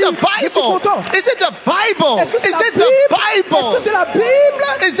 dans la Is it the Bible, je suis Bible? content. Is it the Bible? est-ce que c'est Is la it Bible? the Est-ce que Bible? c'est la Bible?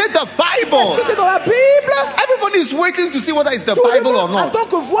 Is it the Est-ce que Bible? c'est dans la Bible? Everybody is waiting to see whether it's the Tout le Bible or monde not. attend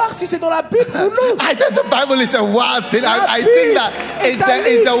que voir si c'est dans la Bible ou non. I think the Bible is a wild thing. La I think Bible that est it's un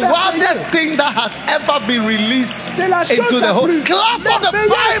the livre wildest thing that has ever been released C'est la chose into the la whole. plus Clap for the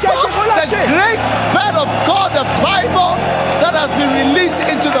merveilleuse qui a Bible, été relâchée. the great word of God, the Bible that has been released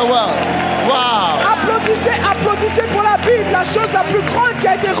into the world. Wow. Applaudissez, applaudissez pour la Bible, la chose la plus grande qui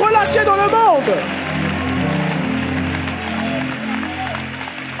a été relâchée dans le monde.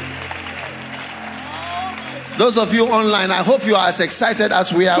 Those of you online, I hope you are as excited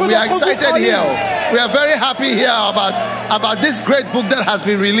as we are. Ceux We are d'entre vous excited en ligne. here. We are very happy here about this great book that has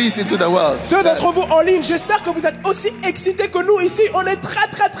been released into the world. Ceux d'entre vous en ligne, j'espère que vous êtes aussi excités que nous ici. On est très,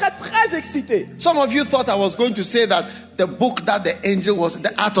 très, très, très excités. Some of you thought I was going to say that the book that the angel was,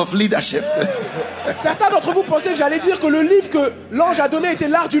 The Art of Leadership. Certains d'entre vous pensaient que j'allais dire que le livre que l'ange a donné était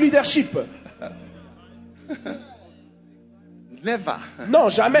l'art du leadership. Never. Non,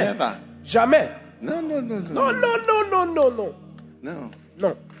 jamais. Never. Jamais. No. Non, non, non, non, non, non. No.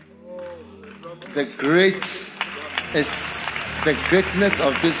 Non. The greatness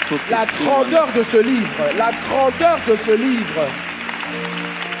of this book La is too grandeur de ce livre. La grandeur de ce livre.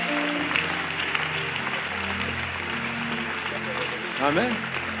 Amen.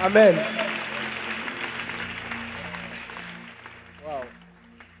 Amen.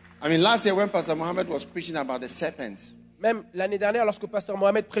 I mean, last year when Pastor Mohammed was preaching about the serpent, Même l'année dernière, lorsque Pasteur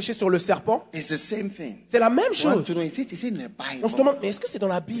Mohamed prêchait sur le serpent, it's the same thing. c'est la même You want chose. to know, is it in the On se Bible? demande, mais est-ce que c'est dans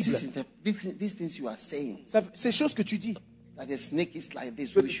la Bible? These things you are saying, Ces choses que tu dis, that the snake is like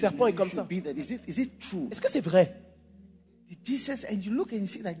this, Le serpent est comme ça. be that. Is it true? est-ce que c'est vrai? Jesus, and you look and you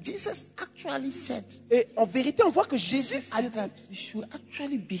see that Jesus actually said, Et en vérité, on voit que Jésus Jesus a said dit that you should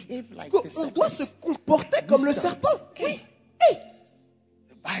actually behave like the qu'on doit se serpent. comporter comme le serpent. Oui. Hey,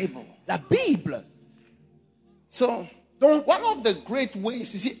 The Bible. la Bible. So, Donc, one of the great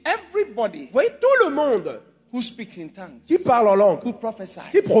ways, you see, everybody vous voyez, tout le monde who speaks in tongues, qui parle en langue, who prophesies,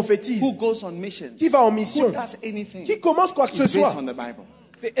 qui prophétise, who goes on missions, qui va en who mission, does anything, qui commence quoi que ce is based soit, on the Bible.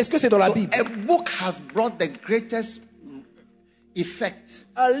 est-ce que c'est dans la So Bible? a book has brought the greatest effect.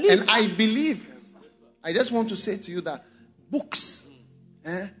 Un livre. And I believe, I just want to say to you that books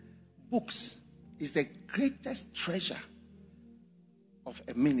is the greatest treasure of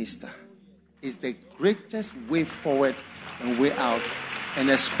a minister. Is the greatest way forward and way out. And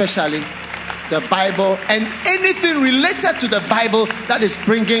especially the Bible and anything related to the Bible that is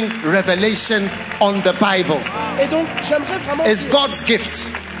bringing revelation on the Bible. Et donc, j'aimerais vraiment It's dire, God's gift.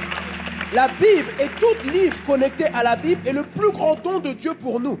 la Bible et tout livre connecté à la Bible est le plus grand don de Dieu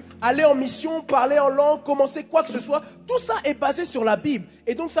pour nous. Aller en mission, parler en langue, commencer quoi que ce soit, tout ça est basé sur la Bible.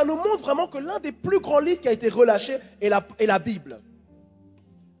 Et donc ça nous montre vraiment que l'un des plus grands livres qui a été relâché est la Bible.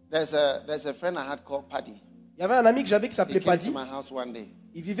 There's a friend I had called Paddy. Il y avait un ami que j'avais qui He s'appelait came to Paddy. my house one day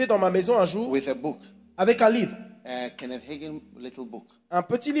Il vivait dans ma maison un jour with a book, avec un livre, Kenneth Hagin little book. un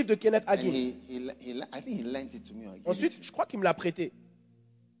petit livre de Kenneth And Hagin. I think he lent it to me. Or he gave it Ensuite, to me. je crois qu'il me l'a prêté.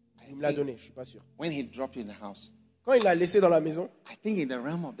 Il me l'a donné, je suis pas sûr. When he dropped it in the house, Quand il l'a laissé dans la maison, I think in the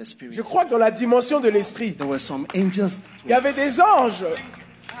realm of the spirit, je crois que dans la dimension de l'esprit, there were some angels il y avait des anges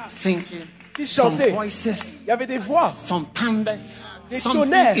singing, qui some chantaient. voices, Il y avait des voix, some thunders, des something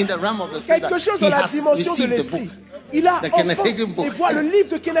tonnerres, in the realm of the spirit. quelque chose He dans la has dimension de received the l'esprit. book. Il a The Kenneth enfin Hagin book. des voix, le livre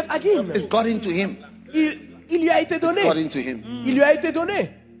de Kenneth Hagin. It's got into him. Il lui a été It's got donné. into him. Il lui a été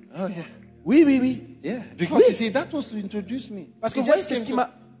donné. Oh yeah, Oui, oui, oui. yeah. Because Oui. you see, that was to introduce me. Parce que It vous voyez, just c'est ce came qui to- m'a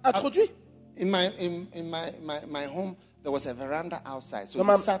introduit. In my home, there was a veranda outside. So Dans he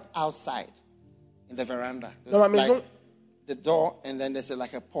ma- sat outside in the veranda. Dans ma There's maison- like the door, and then there's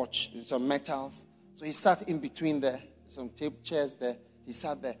like a porch with some metals. So he sat in between there, some table chairs there. He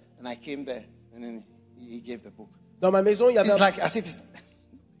sat there, and I came there, and then he gave the book. Dans ma maison, il y avait It's un... like as if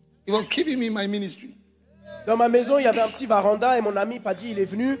he was giving me my ministry. Dans ma maison, il y avait un petit varanda et mon ami Paddy, il est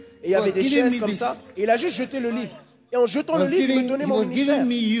venu et il y avait des giving chaises me comme this. ça. Et il a juste jeté le livre. Et en jetant He le was livre, il me giving, donnait he mon was ministère. giving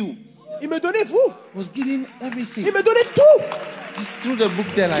me you. Il me donnait vous. He was giving everything. Il me donnait tout. Just through the book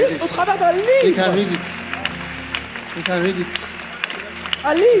there like Juste au this. travers d'un You can livre. read it. You can read it.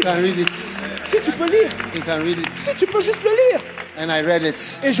 Un You livre. can read it. Si tu peux lire. You can read it. Si tu peux juste le lire. And I read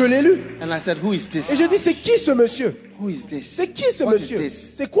it. Et je l'ai lu. And I said, who is Et this? je dis, c'est qui ce monsieur? Who is this? C'est qui ce What is monsieur?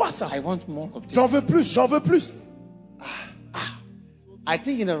 this? C'est quoi ça? I want more of this. J'en veux plus, j'en veux plus. I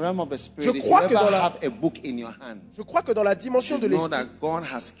think in the realm of the spirit, Je if you crois que ever dans la- have a book in your hand, Je crois que dans la dimension you de know l'esprit, that God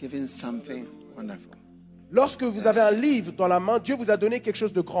has given something wonderful. lorsque vous avez un livre dans la main, Dieu vous a donné quelque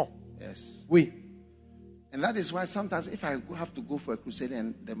chose de grand. Yes. Oui. And that is why sometimes if I have to go for a crusade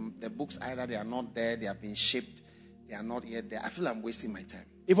and the books either they are not there, they have been shipped, they are not yet there, I feel I'm wasting my time.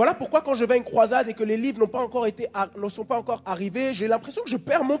 Et voilà pourquoi quand je vais à une croisade et que les livres ne sont pas encore arrivés, j'ai l'impression que je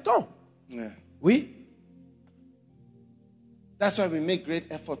perds mon temps. Yeah. Oui. That's why we make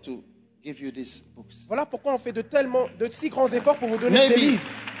great effort to give you these books. Voilà pourquoi on fait de si grands efforts pour vous donner Maybe. ces livres.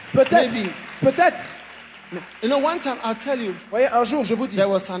 Peut-être. Maybe. Peut-être. You know, one time I'll tell you, Vous voyez, un jour, je vous dis, there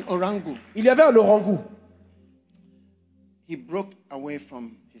was an orangu. il y avait un orangou. He broke away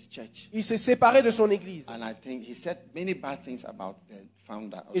from his church. Il s'est séparé de son église. And I think he said many bad things about the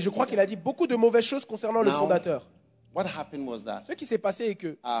founder. of Et je the crois qu'il a dit beaucoup de mauvaises choses concernant le Now, fondateur. What happened was that Ce qui s'est passé est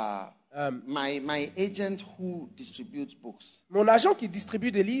que my agent who distributes books, mon agent qui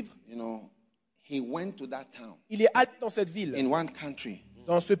distribue des livres, you know, he went to that town il est allé dans cette ville, in one country.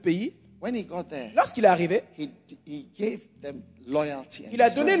 dans ce pays. When he got there, Lorsqu'il est arrivé, he gave them loyalty. And il a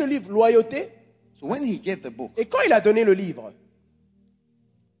donné le disloyalty. livre Loyauté. So when he gave the book, Et quand il a donné le livre,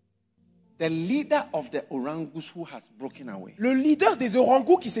 the leader of the orangus who has broken away, le leader des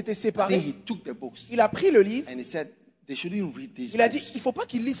orangous qui s'étaient I think séparés, he took the books il a pris le livre. and he said they shouldn't read these Il a dit, books. il ne faut pas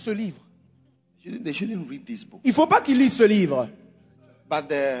qu'il lise ce livre. They shouldn't read these books. Il ne faut pas qu'il lise ce livre. But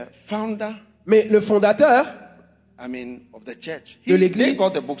the founder, Mais le fondateur, I mean, of the church, De they l'église. got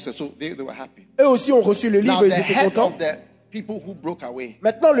the books, so they were happy. eux aussi ont reçu le livre Now et the ils étaient head contents. of the people who broke away,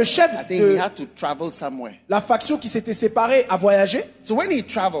 Maintenant, le I chef think he de had to travel somewhere. la faction qui s'était séparée a voyagé. So when he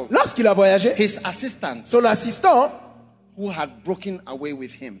traveled, Lorsqu'il a voyagé, his assistants son assistant, who had broken away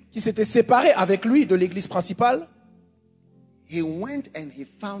with him, qui s'était séparé avec lui de l'église principale, he went and he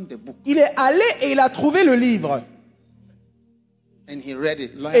found the book il est allé et il a trouvé le livre. and he read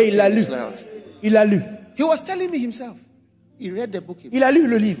it. Et Loyalty il l'a and lu. disloyalty. Il l'a lu. He was telling me himself. He read the book. Il a lu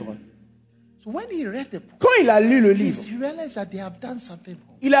le livre. So when he read the book, Quand il a lu le livre, he realized that they have done something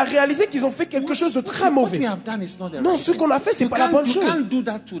wrong. il a réalisé qu'ils ont fait quelque chose de très What we mauvais. have done is not the Non, right ce thing. qu'on a fait, c'est You pas la can't- bonne you chose. can't do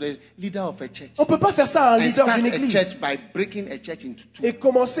that to the leader of a church. On ne peut pas faire ça à un And leader start d'une a église church by breaking a church into two. et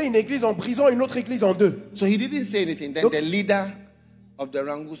commencer une église en brisant une autre église en deux. So he didn't say anything. Then Donc- the leader of the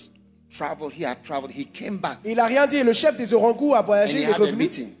Rangus traveled. He had traveled. He came back Et il n'a rien dit. Et le chef des orangous a and voyagé, he il est had a revenu.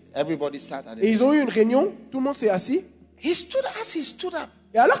 meeting. Everybody sat at the Et ils ont meeting. eu une réunion. Tout le monde s'est assis. He stood as he stood up.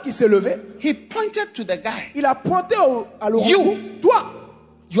 Et alors qu'il s'est levé, He pointed to the guy. il a pointé à l'orango. You. Toi,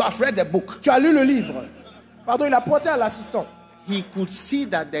 You have read the book. tu as lu le livre. Pardon, il a pointé à l'assistant. He could see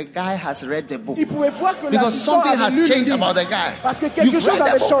that the guy has read the book. Il pouvait voir que Because l'assistant something avait lu has le changed livre. about the guy. Parce que quelque You've chose read the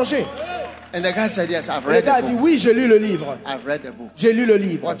avait book. changé. And the guy said, yes, I've Et le read gars a the dit, book. oui, j'ai lu le livre. I've read the book. J'ai lu le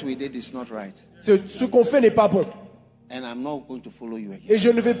livre. What we did is not right. Ce qu'on fait n'est pas bon. And I'm not going to follow you again. Et je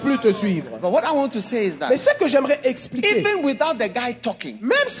ne vais plus te suivre. But what I want to say is Mais that ce que j'aimerais expliquer, even without the guy talking,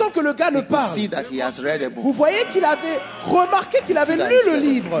 même sans que le gars ne you could see parle, that he has read a book. vous voyez qu'il avait remarqué qu'il avait See that lu he's le read a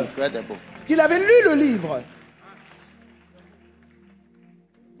book. livre. He's read a book. Qu'il avait lu le livre.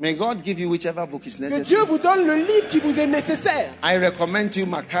 May God give you whichever book is Que necessary. Dieu vous donne le livre qui vous est nécessaire. I recommend to you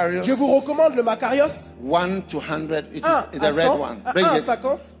Macarius Je vous recommande le Macarios 1 to 100. It 1 is à the red 100, one. 1 Bring à it.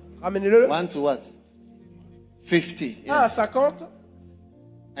 50. Ramenez-le. 1 to what? 50. 1 à Yeah. 50.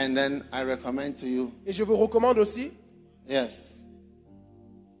 And then I recommend to you, Et je vous recommande aussi yes,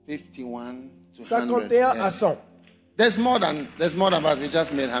 51 to 100. 51 à Yes. 100. There's more than that. We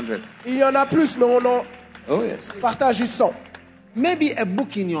just made 100. Il y en a plus, mais on en Oh yes. partage juste 100. Maybe a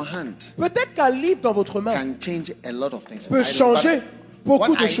book in your hand Peut-être qu'un livre dans votre main can change a lot of things. peut I don't- changer but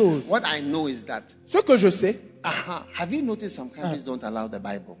beaucoup what de choses. What I know is that, Ce que je sais, have you noticed some countries don't allow the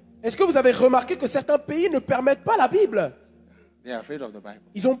Bible? est-ce que vous avez remarqué que certains pays ne permettent pas la Bible? They are afraid of the Bible.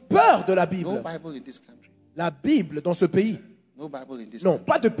 Ils ont peur de la No Bible. Bible in this country. La Bible dans ce pays. No Bible in this Non, country.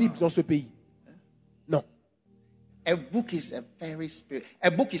 pas de Bible dans ce pays. Non. A book is a very spirit. A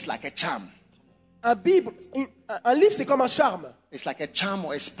book is like a charm. Un livre, c'est comme un charme. It's like a charm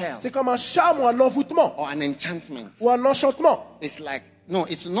or a spell C'est comme un charme ou un envoûtement or an enchantment. ou un enchantement. It's like, no,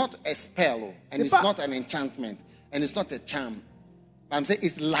 it's not a spell and C'est it's pas- not an enchantment and it's not a charm. But I'm saying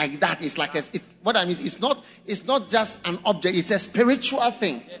it's like that. It's like what I mean is it's not just an object. It's a spiritual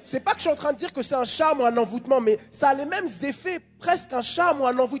thing. C'est pas que je suis en train de dire que c'est un charme ou un envoûtement, mais ça a les mêmes effets, presque un charme ou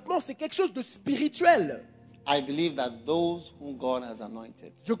un envoûtement. C'est quelque chose de spirituel. I believe that those whom God has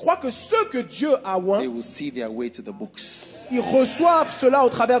anointed, Je crois que ceux que Dieu a oint, they will see their way to the books. ils reçoivent cela au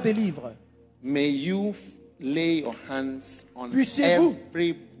travers des livres. May you lay your hands on Puissiez-vous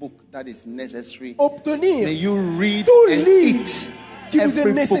every book that is necessary. obtenir May you read tout and livre eat qui vous est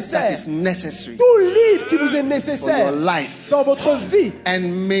every book that nécessaire. is necessary Tout livre qui vous est for your nécessaire life. dans votre vie.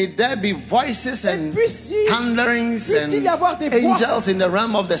 And may there be voices and puisse-t-il thunderings y avoir des and voix, angels in the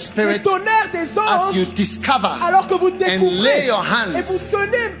realm of the Les spirit tonnerres des as you anges, discover alors que vous and lay découvrez your et vous hands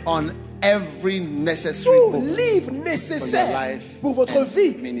tenez on every necessary tout book livre for your nécessaire life pour votre and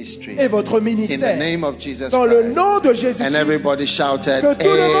vie ministry. et votre In the ministère. name of Jesus Dans le Christ. nom de Jésus-Christ, And everybody shouted, que tout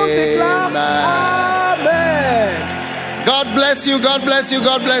le monde déclare Amen. Amen. God bless you, God bless you,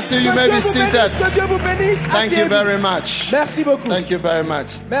 God bless you. You may Que be Dieu vous bénisse, seated. que Dieu vous bénisse. Thank you Asseyez-vous. very much. Merci beaucoup. Thank you very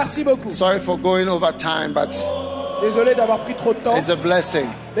much. Merci beaucoup. Sorry for going over time, but Désolé d'avoir pris trop de temps, it's a blessing.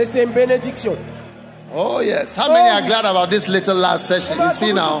 mais c'est une bénédiction. Oh, yes. How many Oh. are glad about this little last session? You see Je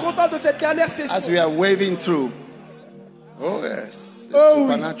suis now, content de cette dernière as session. we are waving through. Oh, yes. It's Oh, oui.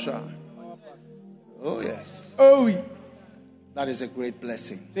 supernatural. Oh, yes. Oh oui, That is a great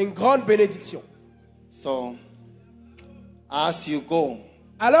blessing. c'est une grande bénédiction. So, as you go,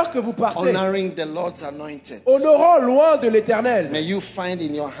 Alors que vous partez, honoring the Lord's anointed, honorant loin de l'Éternel, may you find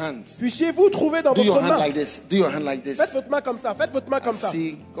in your hand. puissiez-vous trouver dans Do your votre hand main. like this. Do your hand like Faites this. votre main comme ça, faites votre main I comme ça.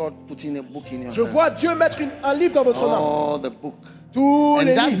 see God putting a book in your Je hand. vois Dieu mettre un livre dans votre main. Oh, the book. Tous And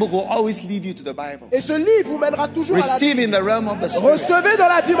les that livres. book will always lead you to the Bible. Et ce livre vous mènera toujours à la Receive Bible. in the realm of the Spirit. Recevez dans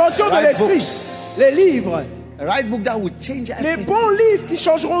la dimension de Right l'esprit books. les livres, A right book that will change les everything. bons livres qui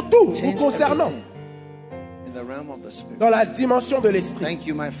changeront tout vous Change concernant everything. In the realm of the Spirit. dans la dimension de l'esprit. Thank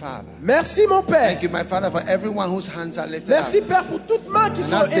you, my Father. Merci mon Père. Thank you, my Father, for everyone whose hands are lifted Merci up. Père pour toutes mains qui And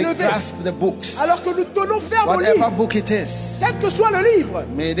sont as they élevées. grasp the books, Alors que nous tenons ferme au whatever livre, book it is, quel que soit le livre,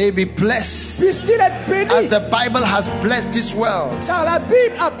 may they be blessed puisse-t-il être béni. as the Bible has blessed this world. Car la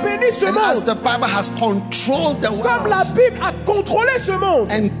Bible a béni ce And as monde. the Bible has controlled the Comme la world Bible a contrôlé ce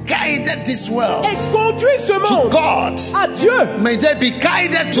monde and guided this world et conduit ce to monde God, à Dieu. may they be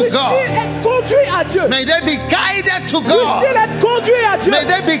guided to Puisse-t-il God. être conduit à Dieu. May they be guided to Puisse-t-il God. être conduit à Dieu. May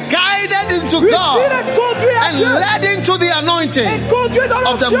they be guided into Puisse-t-il God être conduit à and Dieu. led into the Et anointing conduit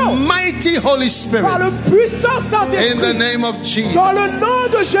dans of the l'onction mighty Holy par le Spirit. puissant In the Saint-Esprit. name of Jesus. Dans le nom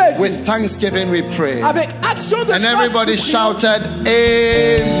de Jésus. With thanksgiving we pray. Avec action de And grâce, everybody nous prions. shouted, Tout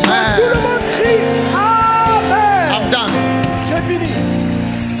le Amen. monde crie Amen. I'm done. J'ai fini.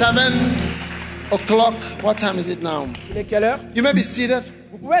 7 o'clock. What time is it now? Il est quelle heure? You may be seated.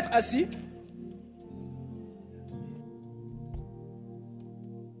 Vous pouvez être assis.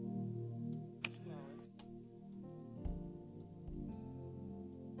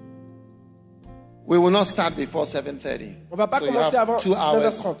 We will not start before 7:30. On va pas So you commencer have avant 2 hours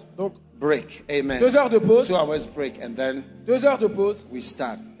 9h30. Donc, break. Amen. 2 heures de pause. 2 hours break and then 2 heures de pause. we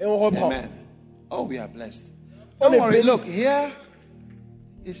start. Et on reprend. Amen. Oh, we are blessed. On Don't est worry. bénis. Look, here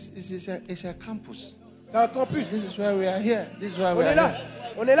it's a campus. C'est un campus. This is where we are here. This is why On we est are là.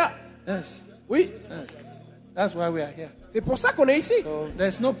 here. On est là. Yes. Oui. Yes. That's why we are here. C'est pour ça qu'on est ici. So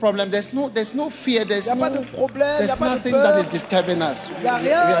there's no problem. There's no fear. Il There's n'y a pas de no problème. Il n'y there's a pas de nothing that peur. is disturbing us. Il n'y a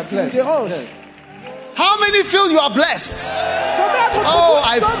We are rien qui nous blessed. dérange. Yes. How many feel you are blessed? Combien d'entre Oh, vous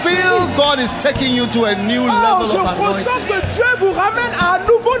I sommes feel bénis? God is taking you to a new Oh, level je of ressens anointing. que Dieu vous ramène à un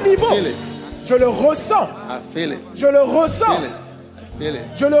nouveau niveau. Feel it. Je le ressens. I feel it. Je le ressens. Feel it. I feel it.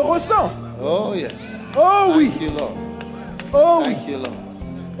 Je le ressens. Oh yes. Oh oui. Thank you, Lord. Oh oui. Thank you, Lord.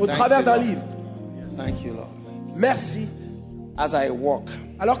 Au Thank travers you, d'un Lord. livre. Thank you, Lord. Merci. As I walk,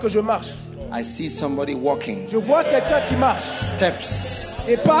 Alors que je marche, I see somebody walking. je vois quelqu'un qui marche. Steps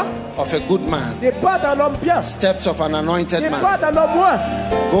Et pas of a good man. des pas d'un homme bien. Steps of an anointed Des man. pas d'un homme moins.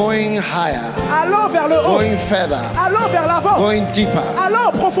 Going higher. Allant vers le haut. Going further. Allant vers l'avant. Going deeper. Allant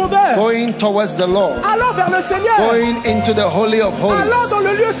en profondeur. Going towards the Lord. Allant vers le Seigneur. Going into the Holy of Allant dans Holies.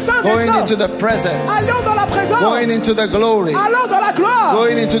 le lieu saint des Going saints. into the presence. Allant dans la présence. Going into the glory. Allant dans la gloire.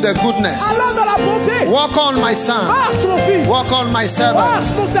 Going into the goodness. Allant dans la bonté. Walk on, my son. Marche mon fils. Walk on, my Marche servant.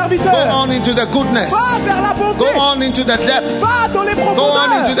 mon Go serviteur. on into the goodness. Va vers la Go bonté. on into the depth. Va dans les Go on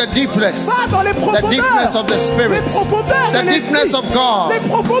profondeurs. into the deepness. Va dans les The profondeurs. deepness of the Spirit. Les profondeurs The de deepness l'esprit. of God. Les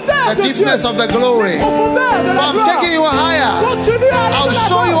profondeurs The de Dieu. deepness of the glory. Les profondeurs de For la I'm gloire. taking you higher. Continue à aller I'll de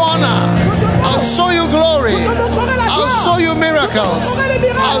show you l'avant. honor. I'll show you glory. Je te montrerai la I'll gloire. show you miracles. Je te montrerai les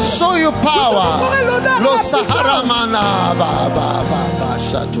miracles. I'll show you power. montrerai l'honneur et Lo la puissance. Sahara mana ba ba ba ba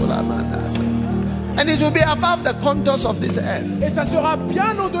shatula mana. And it will be above the contours of this earth. Et ça sera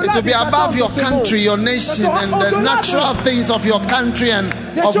bien au-delà It will be des above attentes your de ce country, monde. your nation, sera and the au-delà de- natural things of your country and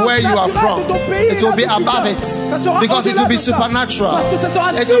Des of choses where you are naturelles from. de ton pays, It will là be d'où tu above viens. it Ça sera because it au-delà will be de ça. supernatural. Parce que ça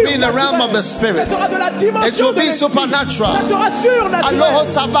sera It will be in the surnaturel. realm of the Spirit. Ça sera de la dimension It will de be l'esprit. supernatural. Ça sera surnaturel. Aloho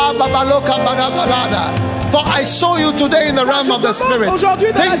sababa babaloka badabalada. For I show you today in the realm of the spirit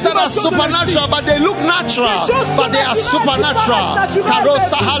things that are supernatural, but they look natural, but they are supernatural.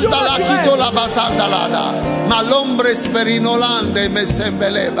 Karosa haldala kitola basandalada. Malombre sperinolande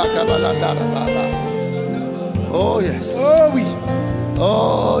mesembele bakabalanda. Oh yes. Oh oui.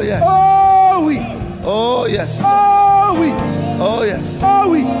 Oh yes. Oh oui. Oh yes. Oh oui. Oh yes. Oh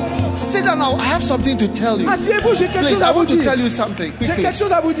oui. Sit down now. I have something to tell you. Asseyez-vous, j'ai quelque Please, chose I à vous want to dire. tell you something J'ai quickly. quelque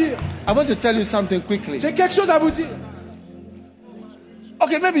chose à vous dire. I want to tell you something quickly. J'ai quelque chose à vous dire.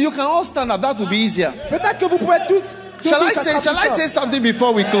 Okay, maybe you can all stand up. That will be easier. Peut-être que vous pouvez tous. Shall I say something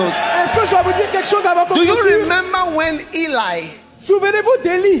before we close? Est-ce que je dois vous dire quelque chose avant qu'on Do you clôture? remember when Eli Souvenez-vous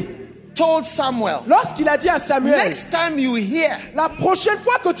d'Élie told Samuel, lorsqu'il a dit à Samuel, next time you hear la prochaine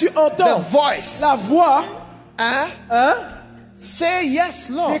fois que tu the entends voice, la voix, say yes,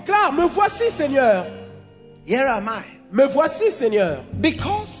 Lord. déclare, me voici Seigneur, Here am I. me voici Seigneur.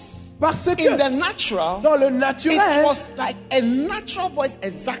 Because Parce in que the natural, dans le it naturel, was like a natural voice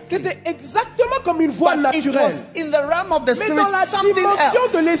exactly. c'était exactement comme une voix But it naturelle. was in the realm of the Mais spirit dans la something dimension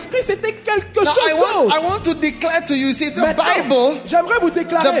else. de l'esprit, c'était quelque Now, chose d'autre. I want to declare to you, see, the Maintenant, Bible, j'aimerais vous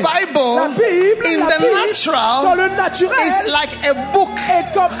déclarer, the Bible, la Bible, in la the Bible, natural, dans le naturel, is like a book.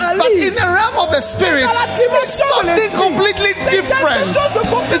 est comme un But in livre. the realm of the spirit, Dans la it's dimension de something l'esprit, completely c'est different. quelque chose de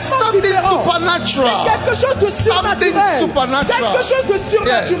It's complètement something différent. supernatural. C'est quelque chose de Something surnaturel. supernatural. Quelque chose de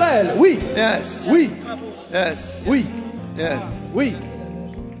surnaturel. Oui, Yes. oui, Yes. oui, Yes. oui.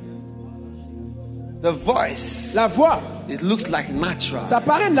 The voice, La voix, it looks like natural. ça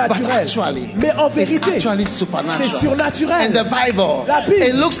paraît But naturel. actually, Mais en it's vérité, actually c'est supernatural. surnaturel. In the Bible, La Bible,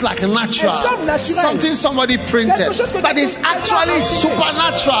 it looks like natural. elle semble naturelle. Something somebody printed. Quelque chose que But it's quelqu'un a actually inventé.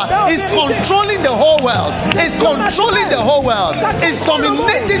 supernatural. Mais en It's vérité, controlling the whole world. It's controlling the whole world. Ça It's contrôle le monde.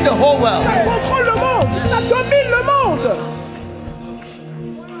 dominating the whole world. Ça contrôle le monde. Ça domine le monde.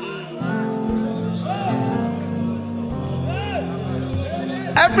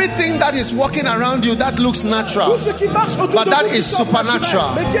 Everything that is walking around you that looks natural, Tout ce qui marche autour but de that vous qui is sont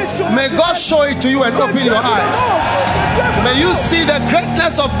supernatural. naturels, mais qui est May surnaturel. God show it to you and Que open Dieu your vous le eyes. montre. Que Dieu vous May le you montre. see the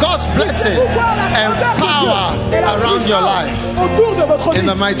greatness of God's blessing Laissez-vous voir la and grandeur de power Dieu et la around your puissance life. autour de votre In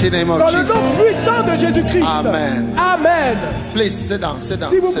the vie. mighty name Dans of le nom Jesus. puissant de Jésus-Christ. Amen. Amen. Please sit down, sit down.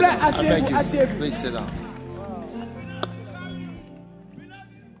 S'il vous sit plaît, down. I beg asseyez-vous, you. asseyez-vous. Please sit down.